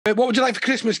What would you like for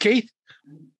Christmas, Keith?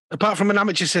 Apart from an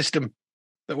amateur system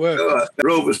that works.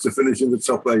 Rovers to finish in the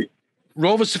top 8.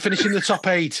 Rovers to finish in the top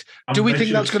 8. Do we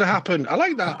think that's going to happen? I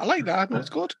like that. That's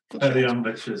good. Very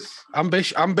ambitious.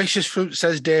 Ambitious fruit,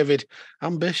 says David.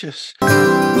 Ambitious.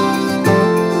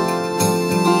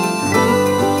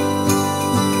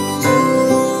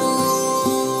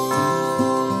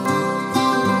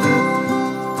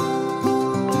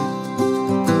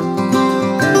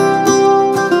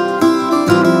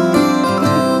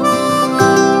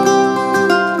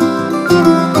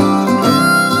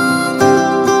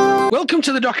 Welcome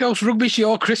to the Dockhouse Rugby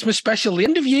Show Christmas special, the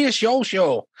end of year show.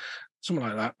 Something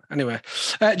like that. Anyway,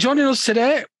 joining us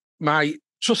today, my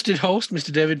trusted host,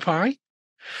 Mr. David Pye.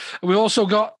 We also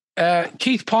got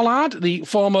Keith Pollard, the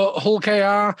former Hull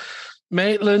K.R.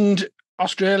 Maitland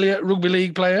Australia Rugby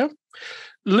League player.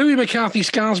 Louie McCarthy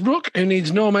Scarsbrook, who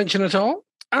needs no mention at all.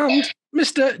 And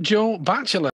Mr. Joe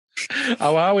Batchelor.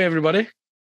 How are we, everybody?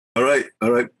 All right.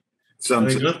 Very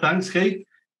good, thanks, Keith.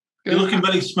 You're looking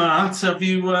very smart. Have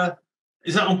you...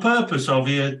 Is that on purpose, or are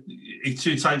you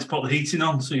too tight to put the heating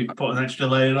on, so you put an extra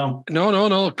layer on?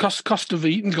 No. Cost of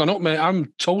heating's gone up, mate.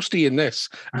 I'm toasty in this.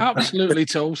 Absolutely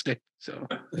toasty. So,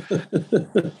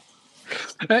 Louis,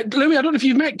 I don't know if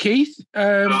you've met Keith. All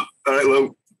right,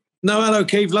 Lou. No, hello,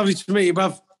 Keith. Lovely to meet you,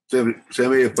 bruv. Same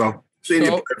here, pal. Seen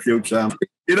you a few times. Are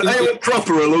you a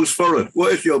proper or loose forward?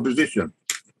 What is your position?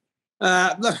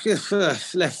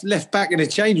 Left back in a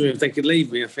change room if they could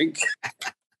leave me, I think.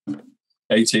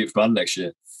 18th man next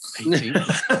year.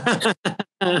 18th.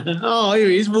 Oh, here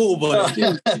he is,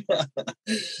 Waterboy.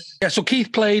 Yeah, so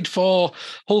Keith played for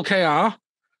Hull K.R.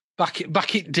 back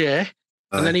in day,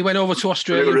 and then he went over to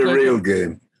Australia.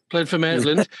 Played for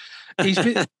Maitland.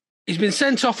 He's been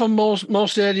sent off on more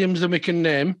stadiums than we can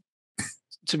name,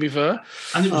 to be fair.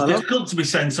 And it was difficult to be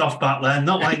sent off back then,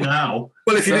 not like now.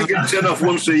 Well, if you didn't get sent off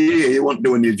once a year, you weren't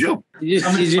doing your job.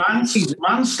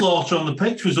 Manslaughter on the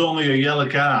pitch was only a yellow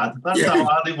card. That's how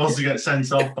hard it was to get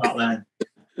sent off back then.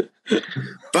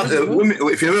 But women,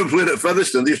 if you ever played at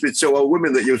Featherstone, there used to be 2 old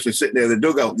women that used to sit near the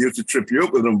dugout. They used to trip you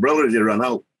up with an umbrella as you ran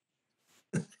out.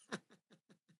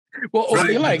 What,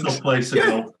 over your legs?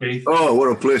 Oh,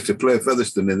 what a place to play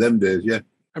Featherstone in them days, yeah.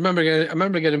 I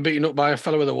remember getting beaten up by a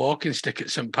fellow with a walking stick at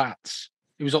St. Pat's.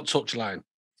 He was on touchline.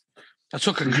 I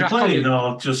took a crap. I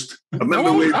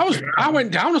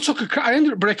went down. I took a crap. I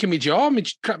ended up breaking my jaw,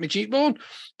 cracked my cheekbone.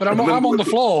 But I'm on the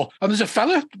floor, and there's a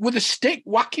fella with a stick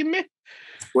whacking me.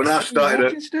 When I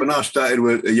started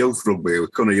with a youth rugby,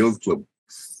 with Cunner Youth Club,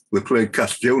 we played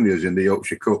Cass Juniors in the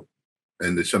Yorkshire Cup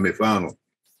in the semi-final,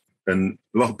 and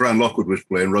Brian Lockwood was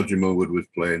playing, Roger Moorwood was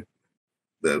playing.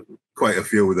 Quite a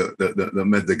few that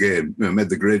made the game, made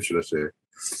the grade, should I say.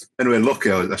 Anyway, Lucky,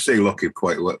 I say Lucky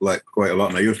quite a lot,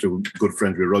 and I used to be good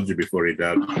friends with Roger before he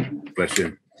died, bless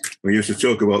him. We used to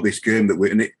talk about this game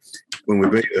when we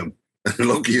beat them. And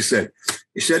Lucky said,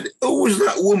 who was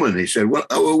that woman? He said, well,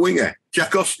 our winger,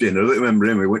 Jack Austin. I don't remember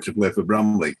him. He went to play for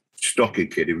Bramley. Stocky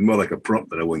kid. He was more like a prop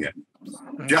than a winger.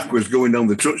 Jack was going down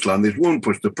the touchline. This woman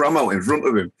pushed the pram out in front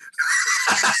of him.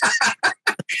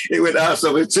 He went arse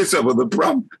off his tit over the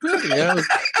pram. Yeah.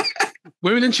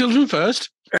 Women and children first.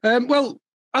 Well,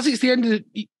 as it's the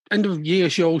end of year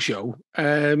show,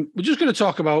 we're just going to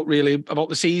talk about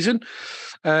the season,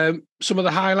 some of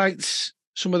the highlights,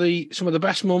 some of the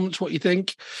best moments. What you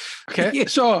think? Okay, yeah.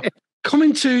 So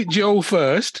coming to Joe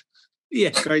first.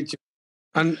 Yeah, great, Joe.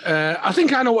 And I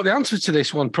think I know what the answer to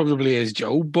this one probably is,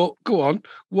 Joe. But go on.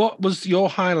 What was your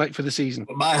highlight for the season?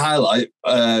 My highlight,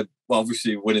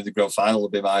 obviously winning the grand final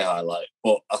would be my highlight.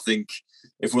 But I think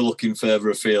if we're looking further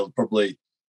afield, probably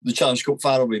the Challenge Cup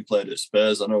final being played at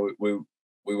Spurs. I know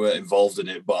we weren't involved in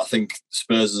it, but I think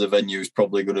Spurs as a venue is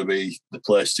probably going to be the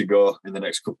place to go in the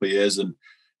next couple of years. And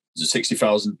there's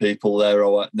 60,000 people there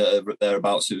or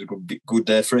thereabouts. It was a good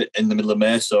day for it in the middle of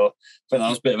May. So I think that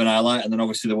was a bit of an highlight. And then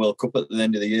obviously the World Cup at the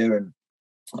end of the year, and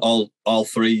all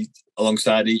three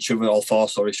alongside each other, all four,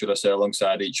 should I say,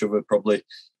 alongside each other, probably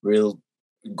real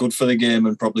good for the game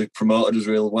and probably promoted us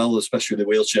real well, especially the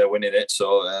wheelchair winning it.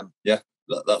 So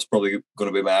that's probably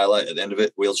going to be my highlight at the end of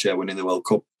it, wheelchair winning the World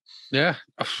Cup. Yeah,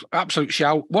 absolute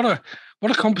shout. What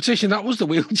a competition that was, the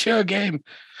wheelchair game.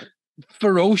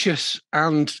 Ferocious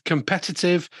and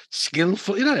competitive,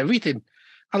 skillful, everything.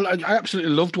 I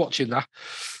absolutely loved watching that.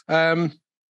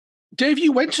 Dave,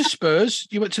 you went to Spurs.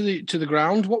 You went to the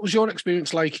ground. What was your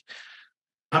experience like?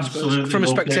 Absolutely, from a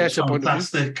spectator point of view.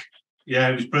 Fantastic. Yeah,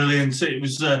 it was brilliant. It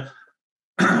was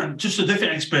just a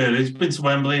different experience. Been to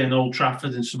Wembley and Old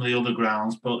Trafford and some of the other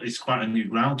grounds, but it's quite a new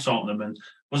ground, Tottenham, and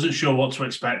wasn't sure what to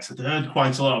expect. I'd heard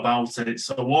quite a lot about it,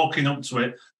 so walking up to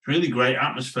it, really great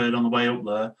atmosphere on the way up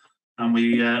there. and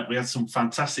we had some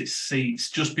fantastic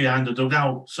seats just behind the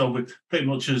dugout. So we pretty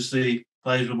much, as the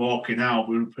players were walking out,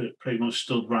 we were pretty much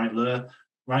stood right there,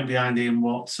 right behind Ian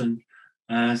Watson.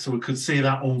 So we could see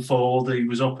that unfold. He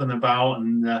was up and about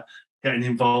and getting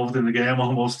involved in the game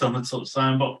almost on a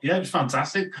touchline. But yeah, it was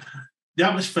fantastic. The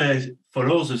atmosphere for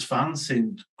us as fans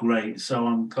seemed great. So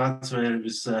I'm glad to hear it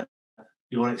was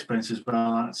your experience as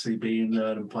well. Actually being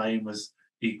there and playing was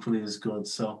equally as good.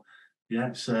 So yeah,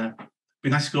 it's be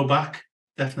nice to go back.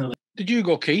 Definitely. Did you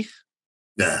go, Keith?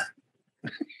 Yeah.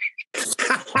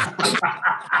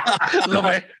 Love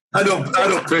it. I don't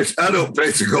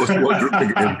pay to go to watch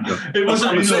rugby game. It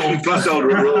wasn't a second class out of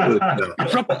Rovers.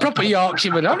 No. Proper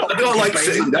Yorkshireman. I don't like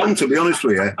sitting down, to be honest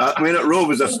with you. I mean, at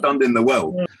Rovers, I stand in the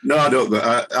well. No, I don't.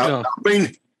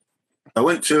 I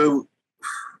went to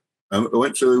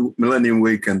Millennium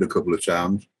Weekend a couple of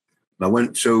times. And I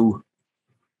went to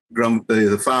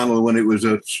the final when it was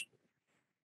at,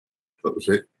 what was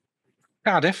it?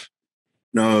 Cardiff.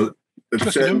 No,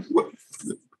 Twickenham.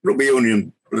 Rugby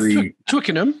Union.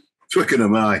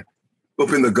 Twickenham, aye.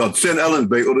 Up in the God. St Helens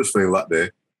beat Huddersfield that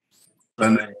day.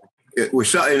 And we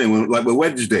sat in and we're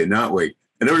Wednesday, aren't we?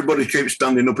 And everybody keeps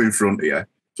standing up in front of you.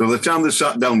 So by the time they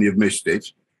sat down, you've missed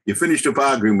it. You finished up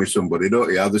arguing with somebody,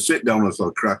 don't you? Either sit down or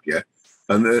they'll crack you.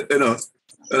 And,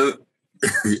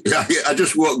 I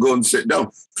just won't go and sit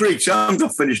down. 3 times I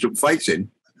finished up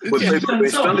fighting. But they've been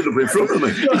standing up in front of me.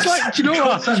 It's like, do you know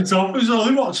what? Sent off. Who's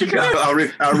only watching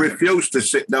that? I refuse to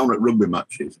sit down at rugby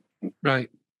matches. Right.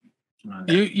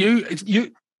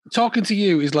 You talking to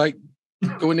you is like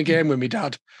going a game with me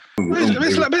dad.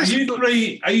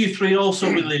 Are you three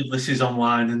also believe this is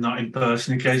online and not in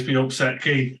person in case we upset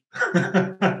Keith?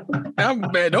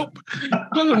 I'm made up.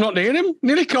 Well, I'm not near him.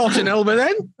 Nearly caught an elbow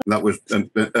then. That was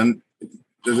and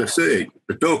as I say,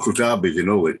 the local derbies,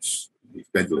 it's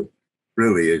deadly.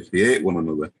 Really is. They hate one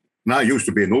another. And I used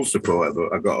to be an Hull supporter,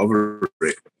 but I got over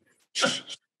it.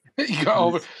 You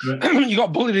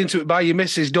got bullied into it by your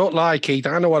missus. Don't lie, Keith.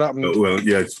 I know what happened. Oh, well,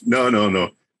 yes.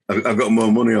 No. I got more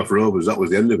money off Rovers. That was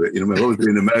the end of it. I was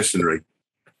being a mercenary.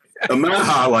 And my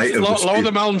highlight of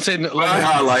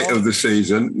the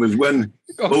season was when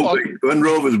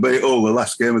Rovers beat Hull the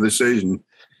last game of the season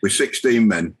with 16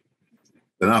 men,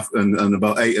 and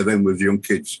about 8 of them was young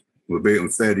kids. We beat them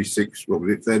 36. What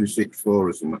was it? 36-4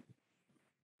 or something.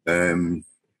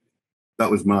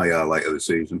 That was my highlight of the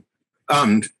season.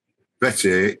 And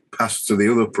Betty passed to the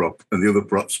other prop, and the other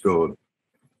prop scored.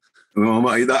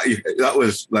 That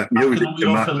was like music to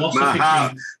my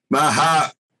heart. My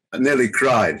heart nearly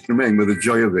cried. You know what I mean, with the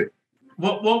joy of it.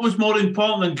 What was more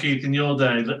important than Keith in your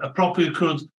day? A prop who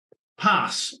could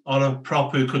pass or a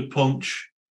prop who could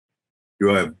punch? You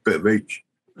have a bit of each.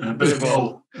 A bit of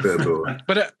both.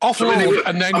 But offload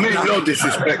and then. I mean, no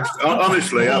disrespect.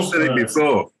 Honestly, I've said it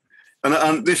before.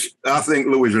 And this, I think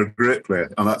Louie's a great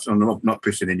player, and I'm not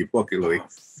pissing in your pocket, Louie.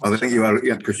 I think you are,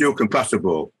 because you can pass a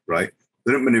ball, right?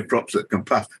 There aren't many props that can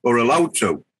pass or allowed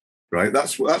to, right?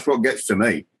 That's what gets to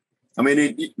me. I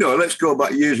mean, let's go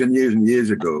back years and years and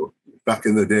years ago, back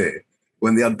in the day,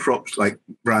 when they had props like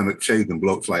Brian McTeague and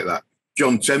blokes like that.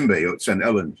 John Temby at St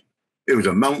Helens, he was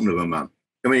a mountain of a man.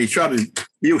 I mean,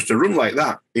 he used to run like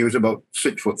that. He was about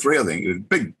 6'3", I think. He was a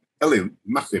big,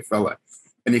 massive fella.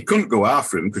 And you couldn't go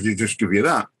after him because he'd just give you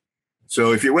that.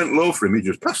 So if you went low for him, he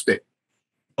just passed it.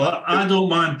 Well, I don't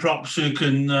mind props who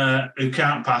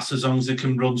can't pass as long as they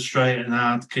can run straight and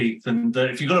hard, Keith. And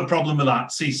if you've got a problem with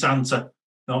that, see Santa,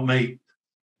 not me.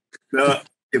 No,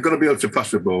 you've got to be able to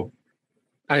pass the ball.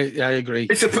 I agree.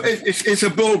 It's a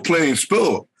ball playing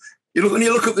sport. When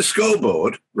you look at the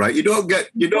scoreboard, right? You don't get.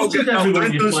 Wait a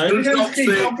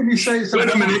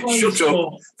minute, shut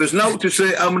up. There's no to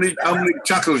say how many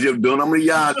tackles you've done, how many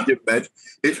yards you've made.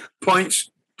 It's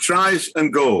points, tries,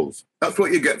 and goals. That's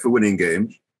what you get for winning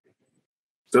games.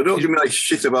 So don't give me like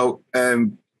shit about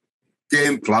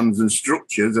game plans and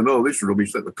structures and all this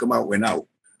rubbish that they come out with now.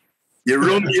 You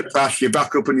run, you pass, you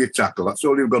back up, and you tackle. That's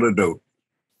all you've got to do.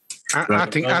 I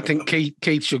think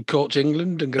Keith should coach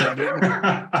England and get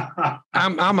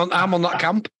I'm on that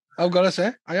camp. I've got to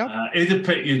say, I am. He'd have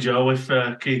picked you, Joe, if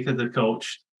Keith had the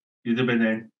coach. You'd have been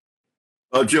in.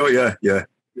 Oh, Joe, yeah.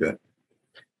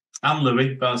 And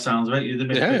Louie, by the sounds of it, you'd have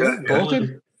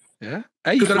been. Yeah.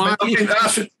 Hey,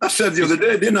 I said the other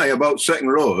day, didn't I, about second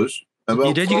rows?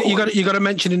 You did. You got to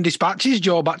mention in dispatches,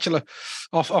 Joe Batchelor,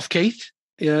 off Keith.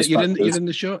 Yeah, you're in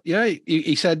the show. Yeah,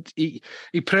 he said he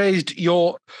praised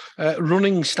your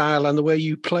running style and the way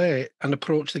you play and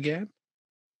approach the game.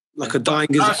 Like a dying.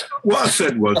 What I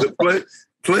said was that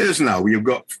players now, you've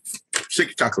got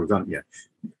 6 tackles, haven't you?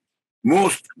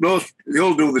 Most, they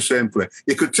all do the same play.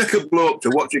 You could take a bloke to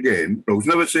watch a game who's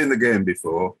never seen the game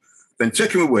before, then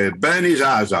take him away, burn his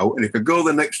eyes out, and he could go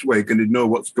the next week and he'd know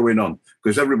what's going on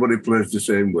because everybody plays the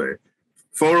same way.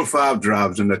 4 or 5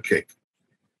 drives and a kick.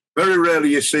 Very rarely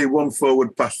you see one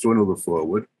forward pass to another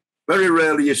forward. Very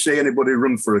rarely you see anybody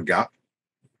run for a gap.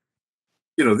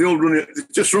 You know, they all run, they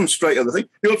just run straight at the thing.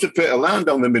 They ought to put a line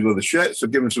down the middle of the shirt, so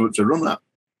give them something to run at.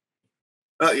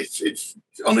 It's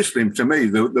honestly, to me,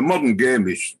 the modern game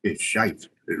is shite.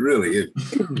 It really is.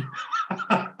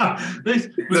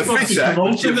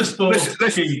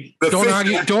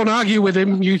 Don't argue with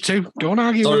him, you two. Don't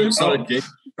argue with him. Sorry, Keith.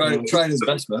 Trying his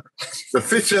best, man. The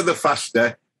fitter, the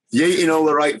faster. You're eating all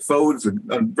the right foods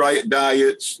and right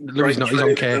diets. Louis not, he's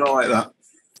on cake. And all like that.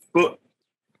 But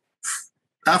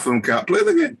half of them can't play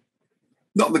the game.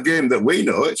 Not the game that we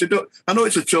know. I know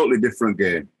it's a totally different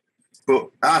game.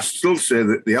 But I still say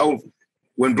that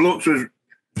when blokes was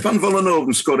Van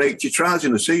Vollenhoven scored 80 tries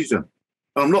in a season.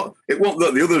 It wasn't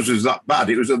that the others was that bad.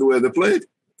 It was the way they played.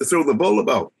 They threw the ball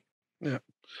about. Yeah.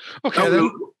 Okay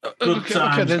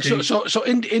then. So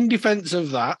in defence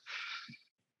of that,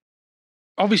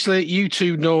 obviously you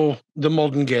two know the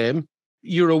modern game.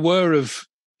 You're aware of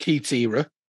Keith's era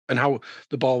and how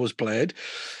the ball was played.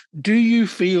 Do you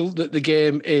feel that the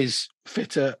game is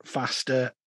fitter,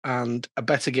 faster, and a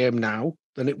better game now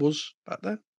than it was back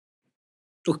then?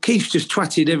 Well, Keith just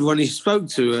twatted everyone he spoke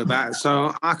to about it,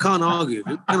 so I can't argue with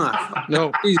him, can I?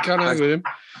 No, you can't argue with him.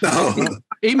 No.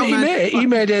 He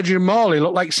made Adrian Morley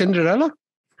look like Cinderella.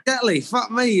 Exactly.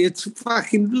 Fuck me. It's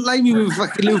fucking lay me with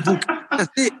fucking Liverpool.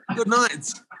 That's it. Good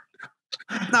night.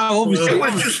 No, obviously.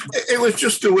 It was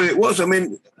just the way it was. I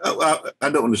mean, I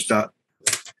don't understand.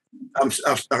 Once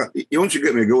you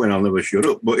get me going, I'll never shut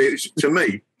up. But to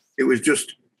me, it was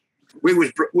just, we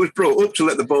was brought up to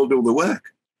let the ball do the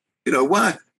work. You know,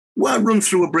 why run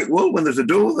through a brick wall when there's a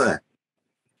door there?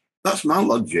 That's my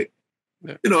logic.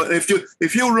 Yeah. You know,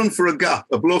 if you run for a gap,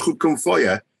 a bloke will come for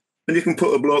you, and you can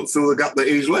put a bloke through the gap that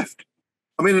he's left.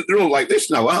 I mean, they're all like this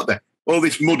now, aren't they? All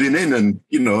this mudding in, and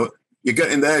you know, you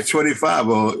get in there 25,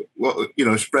 or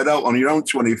spread out on your own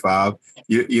 25.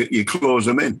 You close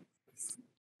them in.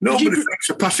 Nobody thinks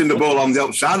of passing the ball on the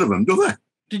outside of them, do they?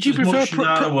 Did you prefer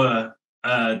narrower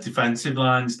defensive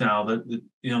lines now? That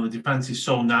the defense is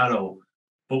so narrow,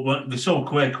 but they're so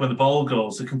quick. When the ball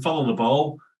goes, they can follow the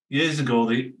ball. Years ago,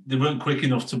 they weren't quick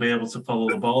enough to be able to follow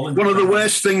the ball. One of the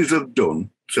worst things they've done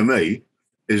to me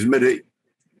is made it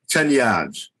 10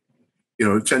 yards.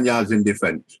 10 yards in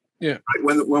defence. Yeah.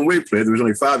 When we played, there was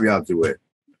only 5 yards away.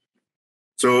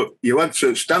 So you had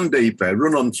to stand deeper,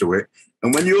 run onto it,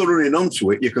 and when you're running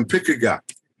onto it, you can pick a gap.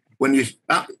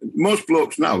 Most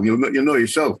blokes now, you know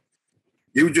yourself,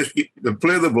 the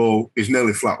play of the ball is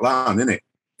nearly flat line, isn't it?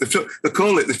 They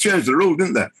changed the rule,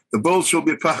 didn't they? The ball shall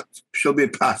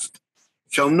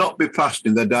not be passed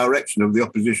in the direction of the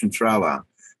opposition try line.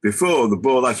 Before, the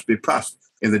ball has to be passed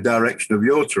in the direction of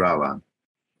your try line,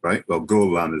 right? Well,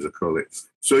 goal line, as I call it.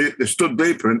 So they stood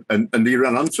deeper and he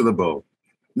ran onto the ball.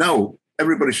 Now,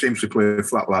 everybody seems to play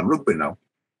flat line rugby now.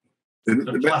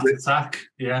 The flat attack,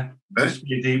 yeah. Just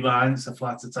your deep line, it's a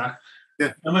flat attack.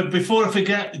 Yeah. And before I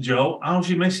forget, Joe, how's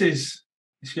your missus?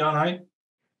 Is she all right?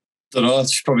 Don't know.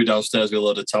 She's probably downstairs with a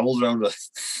load of towels around her.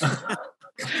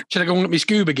 Should I go and get my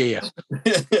scuba gear?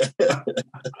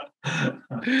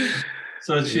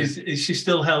 So is she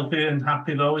still healthy and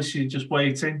happy though? Is she just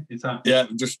waiting? Yeah,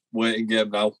 I'm just waiting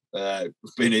game now.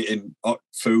 We've been eating hot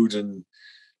food and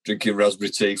drinking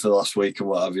raspberry tea for the last week and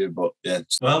what have you. But yeah.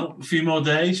 Well, a few more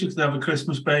days, you could have a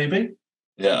Christmas baby.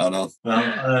 Yeah, I know.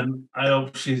 Well, I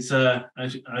hope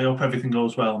I hope everything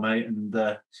goes well, mate, and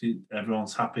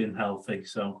everyone's happy and healthy.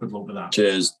 So good luck with that.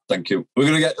 Cheers, thank you. We're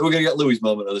gonna get Louis'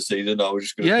 moment of the season. No, we're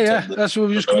just gonna That's what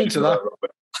we're just coming to that.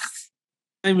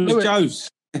 Same as Joe's.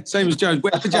 Same as Joe's.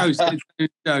 Where's Joe's?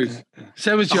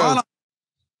 Same as Joe.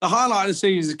 The highlight of the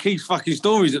season is Keith's fucking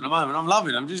stories at the moment. I'm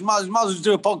loving them. Just might as well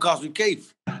do a podcast with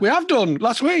Keith. We have done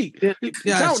last week. It's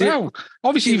out now.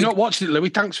 Obviously, you've not watched it, Louis.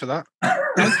 Thanks for that.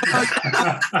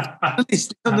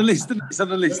 It's on the list. It's on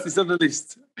the list.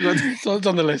 So it's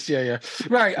on the list. Yeah.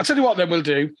 Right. I'll tell you what. Then we'll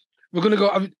do. We're going to go.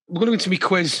 We're going to go into my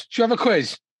quiz. Do you have a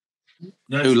quiz?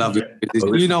 I do love it.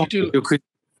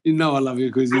 You know I love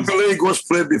your quizzes. The league was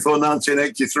played before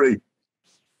 1983.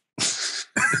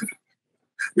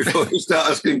 Before you start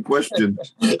asking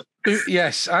questions.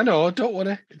 Yes, I know. Don't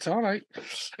worry. It's all right.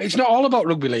 It's not all about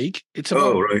rugby league. It's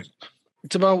about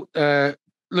It's about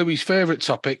Louis' favourite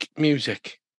topic,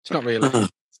 music. It's not really.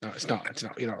 It's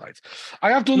not. You're not right.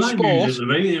 I have done sport.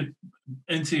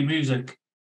 Into music.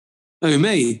 Oh,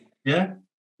 me? Yeah.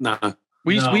 No.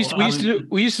 We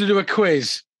used to do a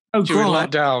quiz know During Grime.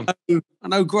 lockdown. I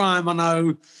know Grime. I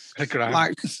know Grime.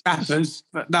 like rappers,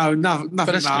 but no, nothing like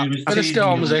that. Bit of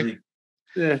Stormzy.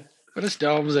 Yeah. Bit of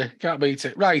Stormzy. Can't beat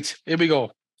it. Right, here we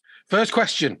go. First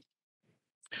question.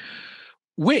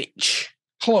 Which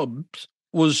club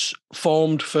was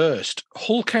formed first,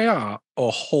 Hull K.R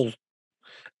or Hull?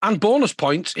 And bonus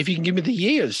points if you can give me the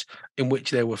years in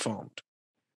which they were formed.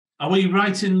 Are we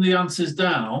writing the answers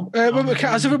down?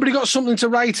 Has everybody got something to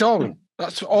write on?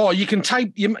 Or you can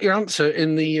type your answer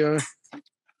in the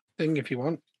thing if you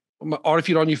want. Or if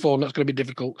you're on your phone, that's going to be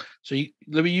difficult. So,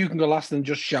 Louis, you can go last and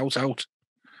just shout out.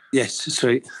 Yes,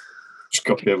 sweet. Just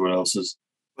copy everyone else's.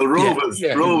 Well, Rovers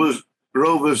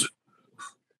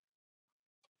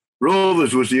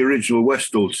was the original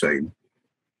West Hull team,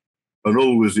 and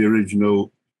Hull was the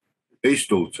original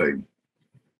East Hull team.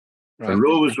 Right. And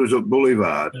Rovers was at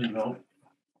Boulevard. There you go.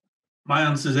 My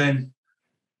answer's in.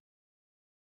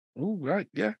 Oh, right.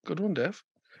 Yeah, good one, Dave.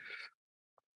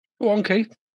 Go on,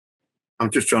 Keith.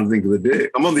 I'm just trying to think of the date.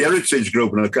 I'm on the Heritage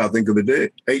Group and I can't think of the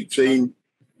date.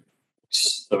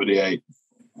 1878.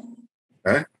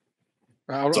 Eh?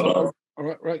 All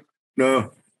right. No. Is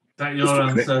that your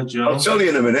answer, Joe? I'll tell you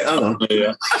in a minute. Hang on.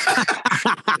 Yeah.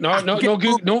 No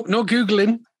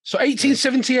Googling. So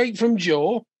 1878 from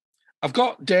Joe. I've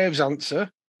got Dave's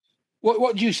answer.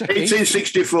 What do you say?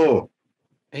 1864.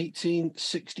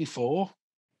 1864.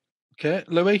 Okay,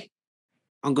 Louis?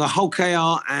 I'm going Hull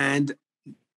K.R and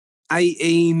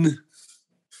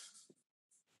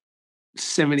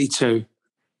 1872.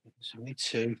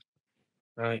 72.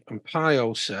 Right, and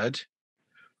Pio said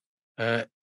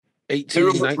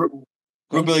 1890.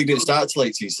 Rugby League didn't start till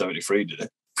 1873, did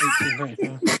it?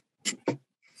 1890.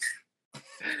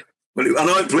 Well, I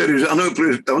know it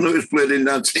was played in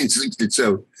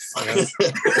 1962. Yeah.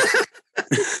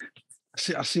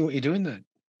 I see what you're doing there.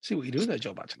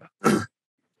 Joe Batchelor.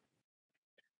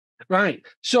 Right.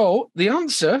 So the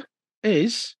answer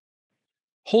is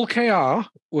Hull K.R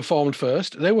were formed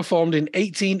first. They were formed in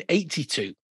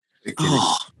 1882.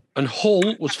 And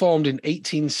Hull was formed in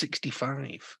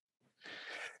 1865.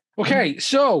 Okay,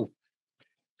 so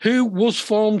who was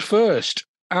formed first?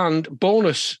 And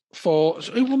bonus for...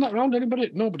 Who won that round?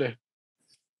 Anybody? Nobody.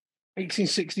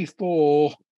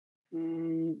 1864.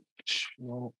 No,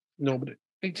 nobody.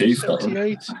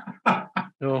 1878.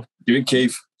 No. Give it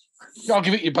Keith. I'll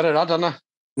give it you better, hadn't I?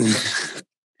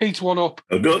 Keith's one up.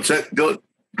 Don't have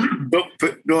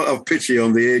pity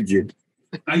on the aged.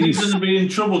 Are you going to be in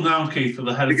trouble now, Keith, for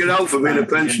the Heritage? You get out for being a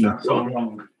pensioner. That's all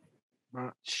wrong.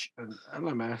 Match and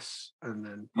LMS and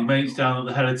then... Your mates down at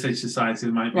the Heritage Society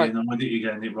might be annoyed that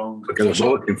you're getting it wrong. I can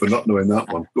vote for not knowing that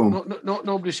one. Go on.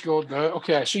 Nobody scored now.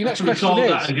 Okay, so your next question is...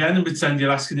 that again and pretend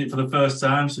you're asking it for the first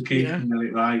time, so Keith can get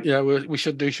it right. Yeah, we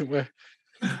should do, shouldn't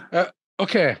we?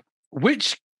 Okay,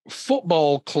 which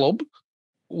football club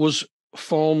was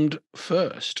formed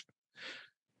first?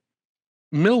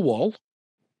 Millwall,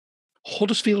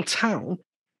 Huddersfield Town,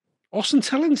 or St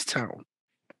Helens Town?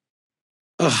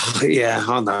 Oh, yeah,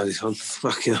 I know this one.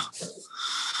 Fuck yeah.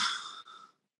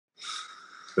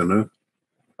 Don't know.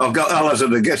 I've got Alice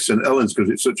at a guess St Helens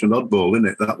because it's such an oddball, isn't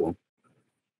it, that one?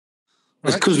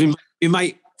 It's because we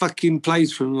mate fucking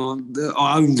plays from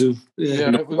I owned them.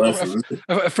 Yeah.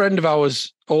 A friend of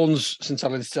ours owns St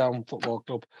Helens Town Football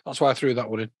Club. That's why I threw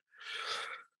that one in.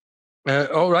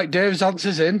 All right, Dave's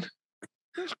answer's in.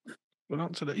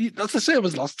 That's the same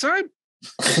as last time.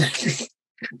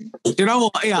 You know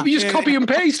what? Yeah, you just copy and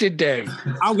pasted, Dave.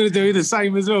 I'm going to do the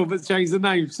same as well, but change the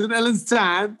name. St Helens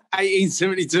Town,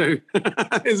 1872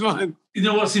 is mine. You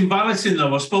know what's embarrassing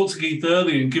though? I spoke to Keith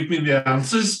earlier and give me the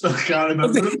answers. I can't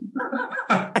remember them.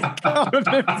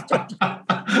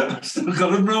 Still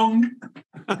got them wrong.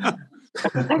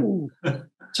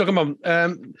 So come on. I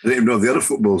didn't even know the other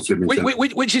football team.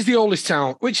 Which is the oldest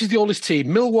town? Which is the oldest team?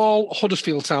 Millwall,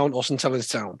 Huddersfield Town, or St Helens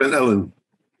Town? St Helens.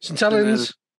 St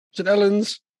Helens. St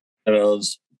Helens.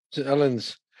 St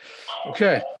Helens.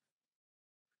 Okay.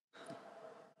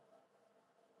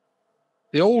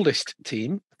 The oldest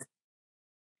team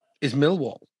is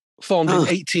Millwall, formed in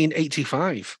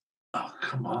 1885. Oh,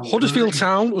 come on. Huddersfield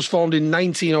Town was formed in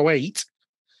 1908,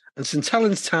 and St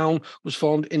Helens Town was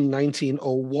formed in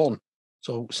 1901.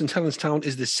 So St Helens Town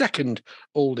is the second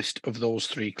oldest of those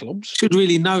three clubs. Should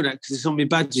really know that because it's on my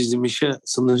badges and my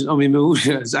shirts, on my Millwall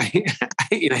shirts.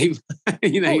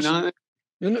 1889.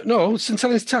 No, St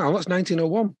Helens Town, that's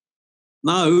 1901.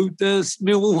 No, there's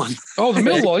Millwall one. Oh, the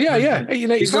Millwall, yeah.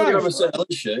 1885. He's not going to have a St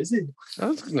Helens shirt, is he? I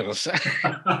was going to say.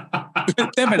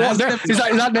 Is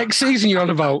that next season you're on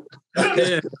about?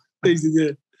 Yeah.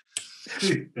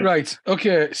 Right,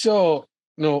 okay, so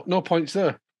no points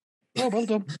there. Oh, well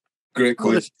done. Great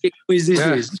quiz. Quiz this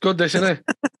Yeah, is. it's good, this, isn't it?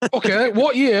 Okay,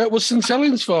 what year was St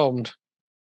Helens formed?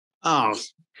 Oh,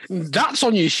 That's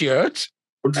on your shirt.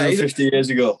 150 years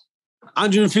ago.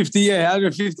 150 years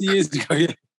ago, yeah.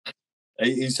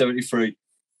 1873.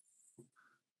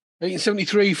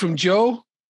 1873 from Joe.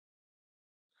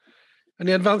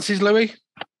 Any advances, Louis?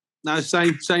 No,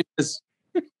 same as.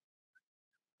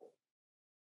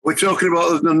 We're talking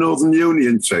about the Northern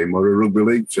Union team or a rugby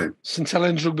league team? St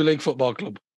Helens Rugby League Football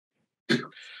Club.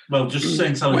 Well, just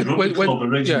St Helens Rugby Club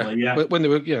originally, yeah. When they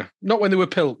were, not when they were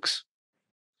Pilks.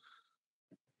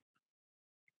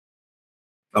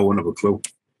 I won't have a clue.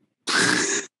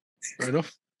 Fair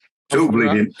enough.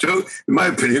 In my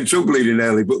opinion, too bleeding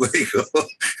early, but there you go.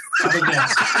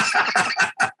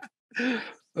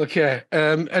 Okay.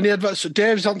 Any advice? So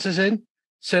Dave's answer's in.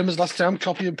 Same as last time.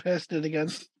 Copy and paste it again.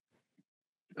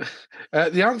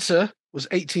 The answer was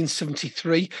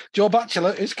 1873. Joe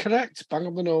Batchelor is correct. Bang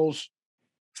on the nose.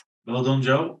 Well done,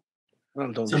 Joe.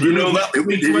 Well done. Did you know that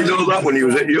when he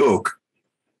was at York?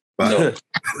 No.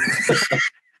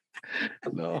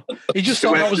 No. He just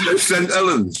thought that was St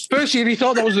Helens. First year he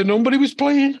thought that was the number he was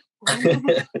playing.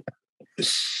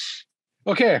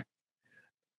 Okay.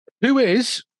 Who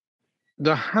is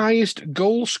the highest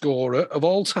goal scorer of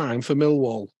all time for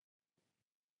Millwall?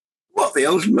 What the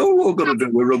hell's Millwall got to do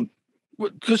with rugby?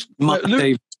 Just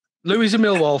Louis is a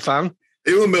Millwall fan.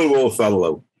 You a Millwall fan,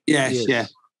 though? Yes, yeah.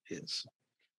 Yes.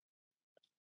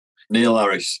 Neil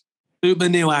Harris. Super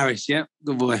Neil Harris, yeah.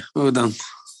 Good boy. Well done.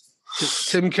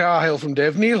 Tim Carhill from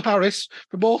Dave. Neil Harris,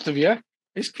 for both of you,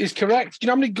 is correct. Do you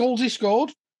know how many goals he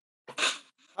scored?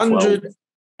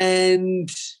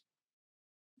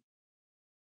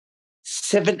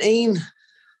 117.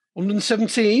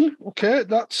 117. Okay,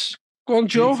 that's... Go on,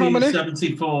 Joe. How many?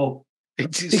 74.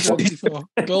 74.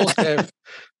 Close, Dave.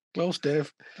 Close,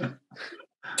 Dave.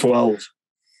 12.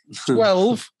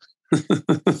 12. Do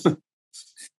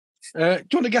you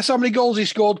want to guess how many goals he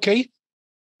scored, Keith?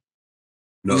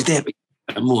 No. Was there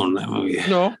more than that, won't you?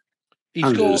 No. He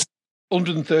scored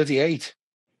 138.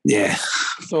 Yeah.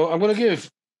 So I'm going to give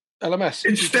LMS.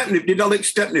 Did Alex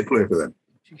Stepney play for them?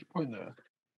 Point there.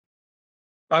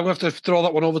 I'm going to have to throw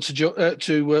that one over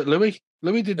to Louis.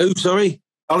 Louis did. Oh, sorry.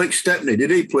 Alex Stepney, did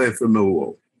he play for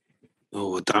Millwall?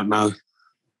 Oh, I don't know.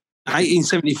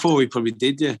 1874, he probably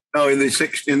did, yeah. No, when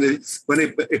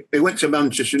he went to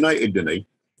Manchester United, didn't he?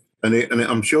 And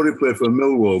I'm sure he played for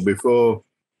Millwall before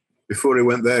he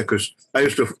went there, because I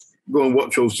used to go and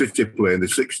watch Hull City play in the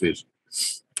 60s.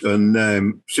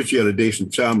 And City had a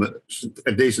decent time,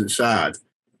 a decent side.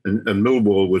 And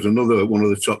Millwall was another one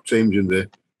of the top teams in the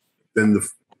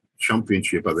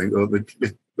Championship, I think, or the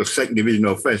second division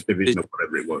or first division or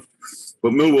whatever it was.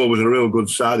 But Millwall was a real good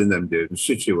side in them days, and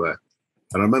City were.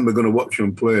 And I remember going to watch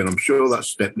them play, and I'm sure that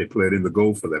Stepney played in the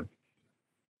goal for them.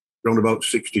 Around about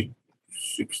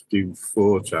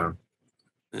 64 time.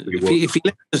 If he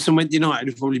left us and went United,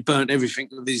 he'd probably burnt everything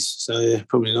with his. So, yeah,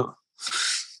 probably not.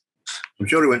 I'm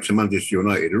sure he went to Manchester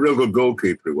United. A real good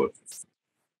goalkeeper he was.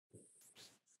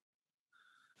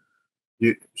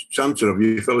 Santa, have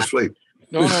you fell asleep?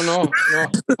 No.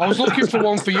 I was looking for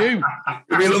one for you.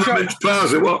 Have you looked at mince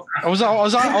pies or what? I was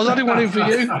adding one in for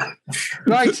you.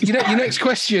 Right, your next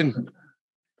question.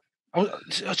 I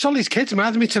saw these kids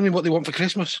rather me telling me what they want for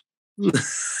Christmas.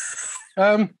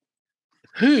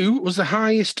 Who was the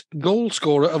highest goal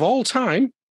scorer of all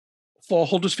time for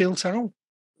Huddersfield Town?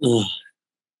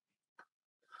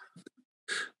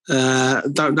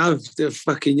 Don't know. They're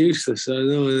fucking useless.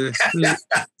 So no.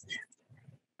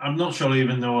 I'm not sure I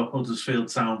even know a Huddersfield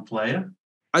Town player.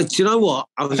 Do you know what?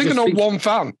 I think I know one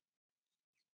fan.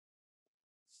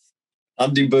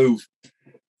 Andy Booth.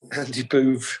 Andy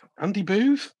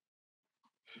Booth?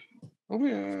 Oh,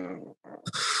 yeah.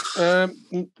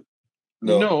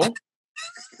 No.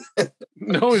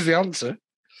 No is the answer.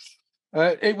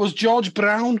 It was George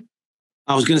Brown.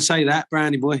 I was going to say that.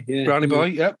 Brownie boy. Yeah. Brownie boy,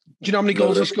 yep. Do you know how many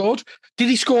goals he scored? Did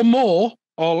he score more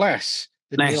or less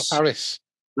than Neil Harris?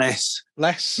 Less.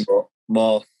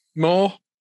 More.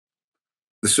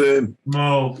 The same.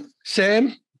 More.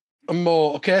 Same and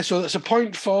more. Okay, so that's a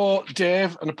point for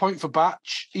Dave and a point for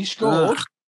Batch. He scored.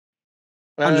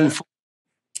 How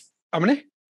many?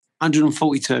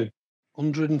 142.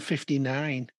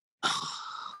 159.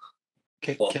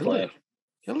 What a player.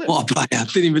 What a player. I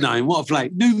didn't even know him. What a player.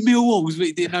 Knew Millwall's, but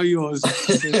he didn't know yours.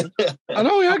 I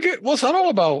know, yeah. What's that all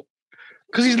about?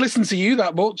 Because he's listened to you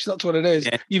that much. That's what it is.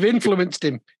 Yeah. You've influenced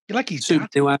him. You're like he's super.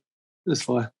 That's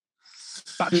fine.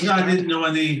 Because I didn't know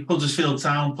any Huddersfield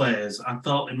Town players, I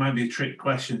thought it might be a trick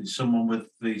question. Someone with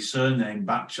the surname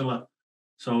Batchelor.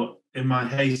 So in my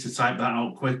haste to type that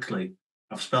out quickly,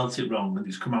 I've spelt it wrong, and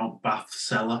it's come out Bath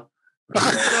Cellar.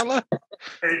 Batchelor.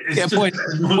 It's Yeah, just point,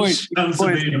 as much point, chance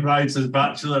point. of being right as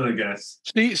Batchelor, I guess.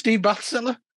 Steve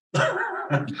Batchelor. In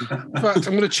fact,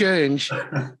 I'm going to change.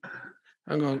 Hang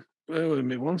on. Wait a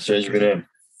minute. One Change second. your name. I'm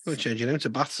going to change your name to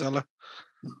Batchelor.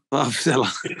 Batchelor.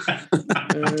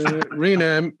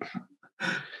 Rename.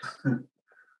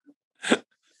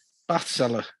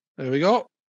 Batchelor. There we go.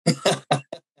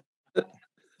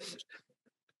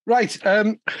 Right.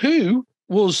 Who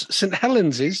was St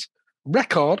Helens'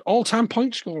 record all-time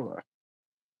point scorer?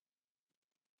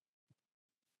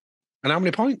 And how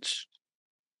many points?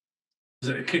 Is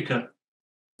it a kicker?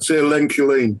 Say Len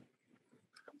Killeen.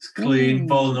 It's clean,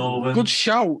 falling over. Good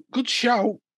shout. Good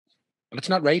shout. But it's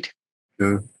not right.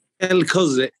 Yeah. El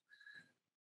Coslet.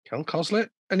 Kel Coslett.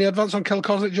 Any advance on Kel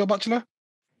Coslett, Joe Batchelor?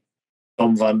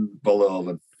 Tom Van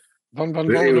Vollenhoven. Van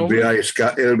He'll be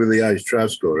the highest try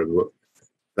scorer, but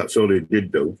that's all he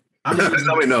did do. I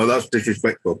mean, no, that's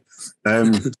disrespectful.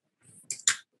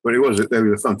 But he was a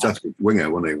fantastic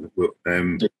winger, wasn't he? But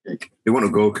he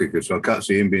wasn't a goal kicker, so I can't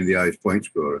see him being the highest point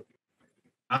scorer.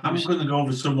 I'm going to go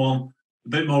for someone a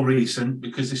bit more recent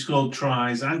because he scored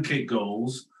tries and kicked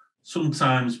goals,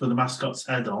 sometimes with the mascot's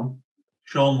head on.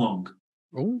 Sean Long.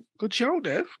 Oh, good shout,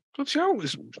 Dave. Good shout.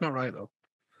 It's not right, though.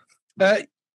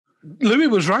 Louis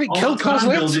was right. Kel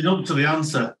Coslett. Building up to the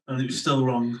answer, and it was still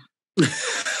wrong.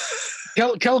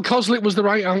 Kel Coslett was the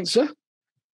right answer.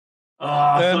 Oh,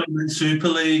 I thought you meant Super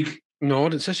League. No, I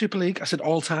didn't say Super League. I said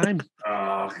all time.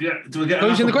 Oh, yeah. Do we get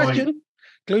Closing the point? question?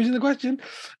 Closing the question. Do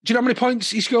you know how many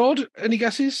points he scored? Any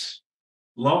guesses?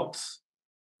 Lots.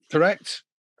 Correct.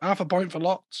 Half a point for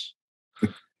Lots.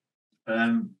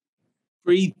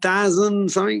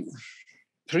 3,000 something.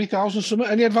 3,000 something.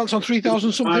 Any advance on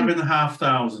 3,000 something?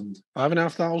 5,500.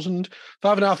 5,500.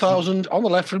 5,500 on the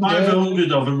left from Dave.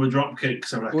 500 of them were drop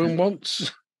kicks, I reckon. Going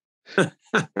once. How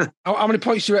many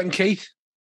points do you reckon, Keith?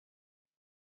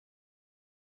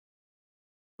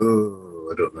 Oh,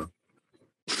 I don't know.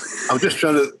 I'm just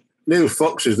trying to. Neil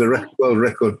Fox is the world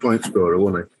record point scorer,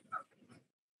 wasn't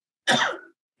he?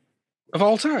 Of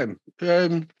all time? Yeah,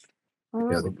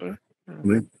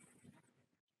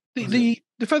 The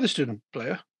Featherstone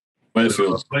player?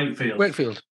 Wakefield.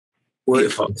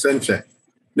 Wakefield. Centre.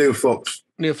 Neil Fox.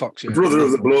 Neil Fox, yeah. The brother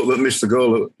of the bloke that missed the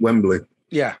goal at Wembley.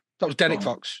 Yeah, that was Derek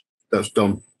Fox. That's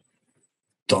Don.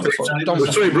 Don Fox. There were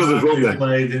three brothers, weren't there?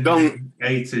 Played in Don. the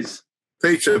 80s.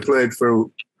 Peter played for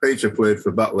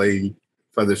Batley,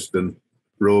 Featherstone,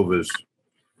 Rovers.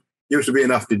 He used to be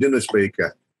an after dinner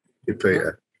speaker,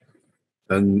 Peter.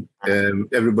 And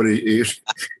everybody, he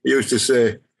used to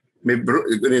say, in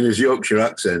his Yorkshire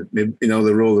accent, you know,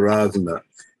 the roll their R's and that.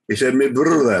 He said, my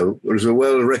brother was a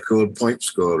world record point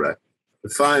scorer, the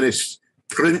finest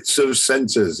prince of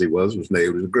centres he was Neil. He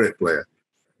was a great player.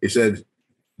 He said,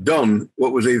 Don,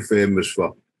 what was he famous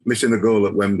for? Missing a goal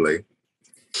at Wembley.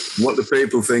 What the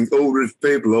people think, older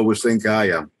people always think I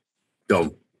am.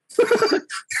 Don.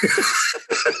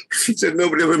 He said,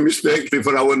 nobody ever mistakes me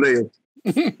for our Neil.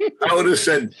 I would have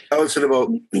said about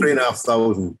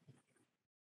 3,500.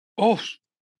 Oh,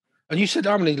 and you said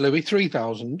how many, Louis?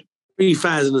 3,000?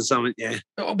 3,000 or something, yeah.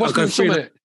 What's the sum of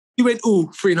it? You went,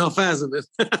 3,500.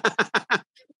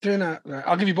 3,500.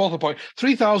 I'll give you both a point.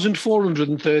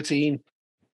 3,413.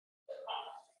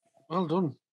 Well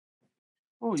done.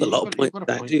 Oh, That's a lot of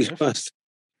points. Jesus Christ.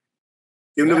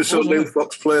 You never saw Neil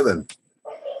Fox play then?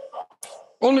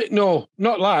 No,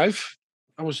 not live.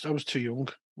 I was too young.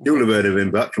 You'll have heard of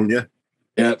him back, wouldn't you?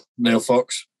 Yeah, Neil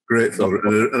Fox. Great fella.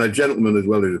 And a gentleman as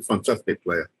well. He's a fantastic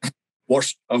player.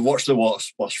 I've watched the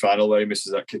Wash final where he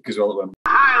misses that kick as well at Wembley.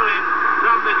 Highland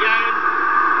from the game.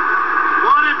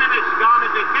 40 minutes gone.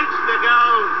 If he kicks the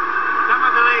goal, some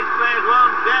of the league players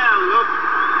won't dare look.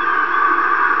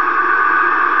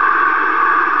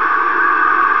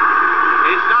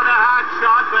 It's not a hard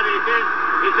shot, but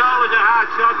it's always a hard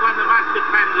shot when the match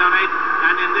depends on it.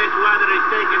 And in this weather, he's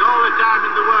taking all the time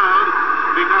in the world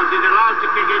because he's allowed to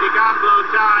kick it. He can't blow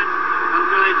time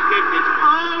until it's kicked. It's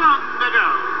all on the go.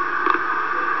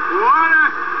 What a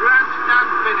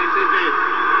grandstand finish is this.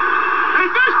 He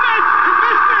missed it! He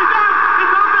missed it!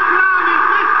 It's on the ground, he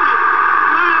missed it!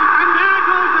 Well, and there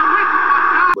goes the whistle for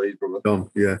time. Please, brother. Don,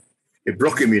 yeah. It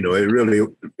broke him, you know. It really,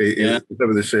 it's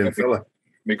never the same fella.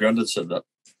 My granddad said that.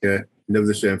 Yeah, never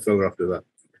the same fella after that.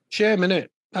 Shame, innit?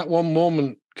 That one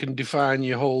moment can define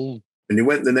your whole And he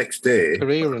went the next day.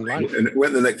 career and life. And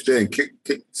went the next day and kicked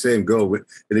the same goal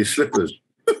in his slippers.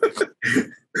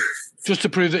 Just to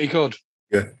prove that he could.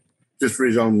 Yeah, just for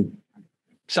his own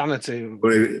sanity.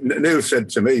 But Neil said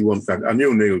to me one time, I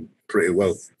knew Neil pretty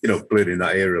well, you know, played in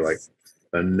that era, like,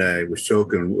 and he was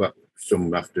talking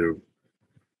some after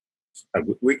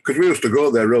Because we used to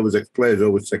go there, Rovers ex-players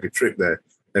always take a trip there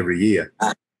every year.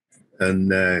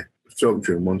 And I was talking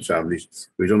to him one time, he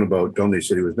was on about Donny. He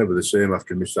said he was never the same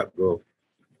after he missed that goal.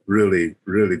 Really,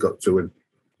 really got to him.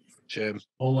 Shame.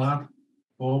 Poor lad.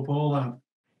 Poor lad.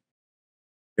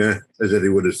 Yeah, as Eddie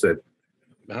would have said.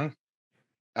 Up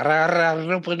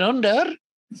and under.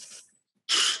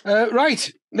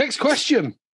 Right, next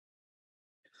question.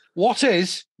 What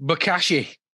is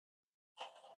Bokashi?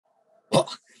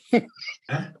 What?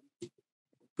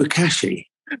 Bokashi.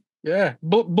 Yeah,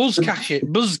 Buzzkashi.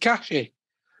 Buzzkashi.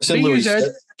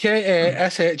 B-U-Z-K-A-S-H-I.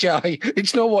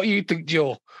 It's not what you think,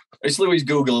 Joe. It's Louis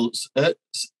Google's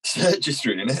search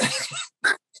history, isn't it?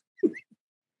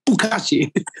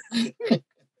 Bokashi.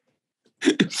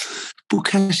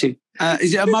 Bokashi.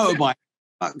 Is it a motorbike?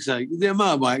 Fuck's sake. Is it a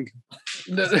motorbike?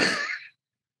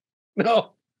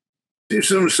 No. It's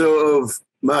some sort of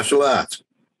martial art.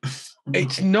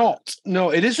 It's not. No,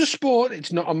 it is a sport.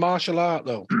 It's not a martial art,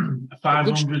 though.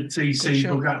 500 TC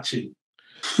Bugatti.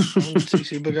 500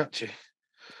 TC Bugatti.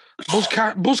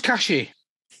 Buzzkashi.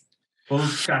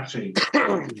 Buzzkashi.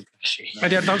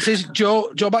 Any advances?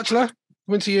 Joe Batchelor,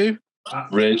 coming to you.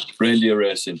 Reindeer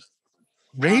racing.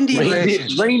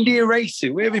 Reindeer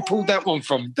racing. Where have you pulled that one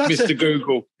from, Mr.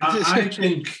 Google? I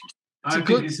think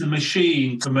it's a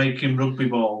machine for making rugby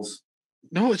balls.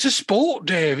 No, it's a sport,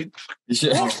 David.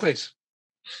 Sports quiz.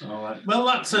 All right. Well,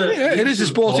 that's it is a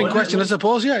sporting question, I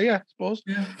suppose. Yeah, I suppose.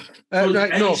 Yeah.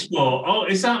 Right, no. Sport. Oh,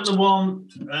 is that the one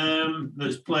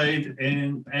that's played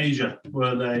in Asia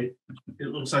where it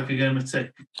looks like a game of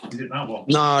tick? Is it that one?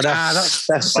 No, that's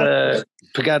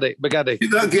Bagadi.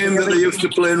 Is that game that they used to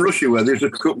play in Russia where they used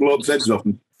to cut blokes' heads off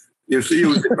and you used to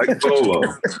use it like polo?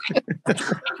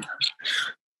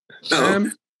 No.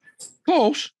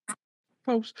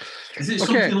 Close. Is it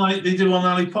something like they do on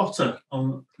Harry Potter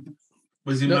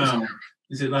with his mouth?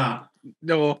 Is it that?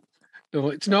 No,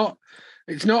 it's not.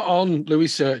 It's not on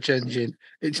Louis' search engine.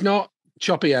 It's not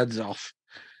choppy heads off,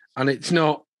 and it's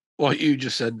not what you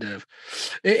just said, Dave.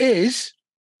 It is.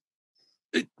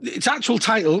 Its actual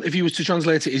title, if you was to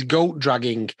translate it, is goat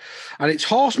dragging, and it's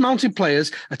horse-mounted players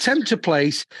attempt to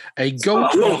place a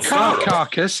goat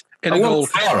carcass in a goal.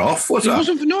 Far off, was that?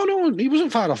 No, he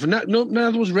wasn't far off. No,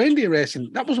 there was reindeer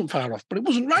racing. That wasn't far off, but it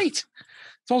wasn't right.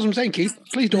 That's all I'm saying, Keith.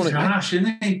 Please don't. He's harsh,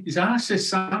 isn't he? He's harsh, this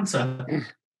Santa.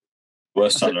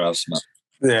 Worst Santa I've smelled.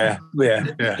 Yeah.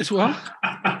 It's what?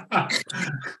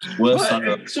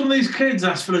 Some of these kids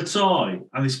ask for a toy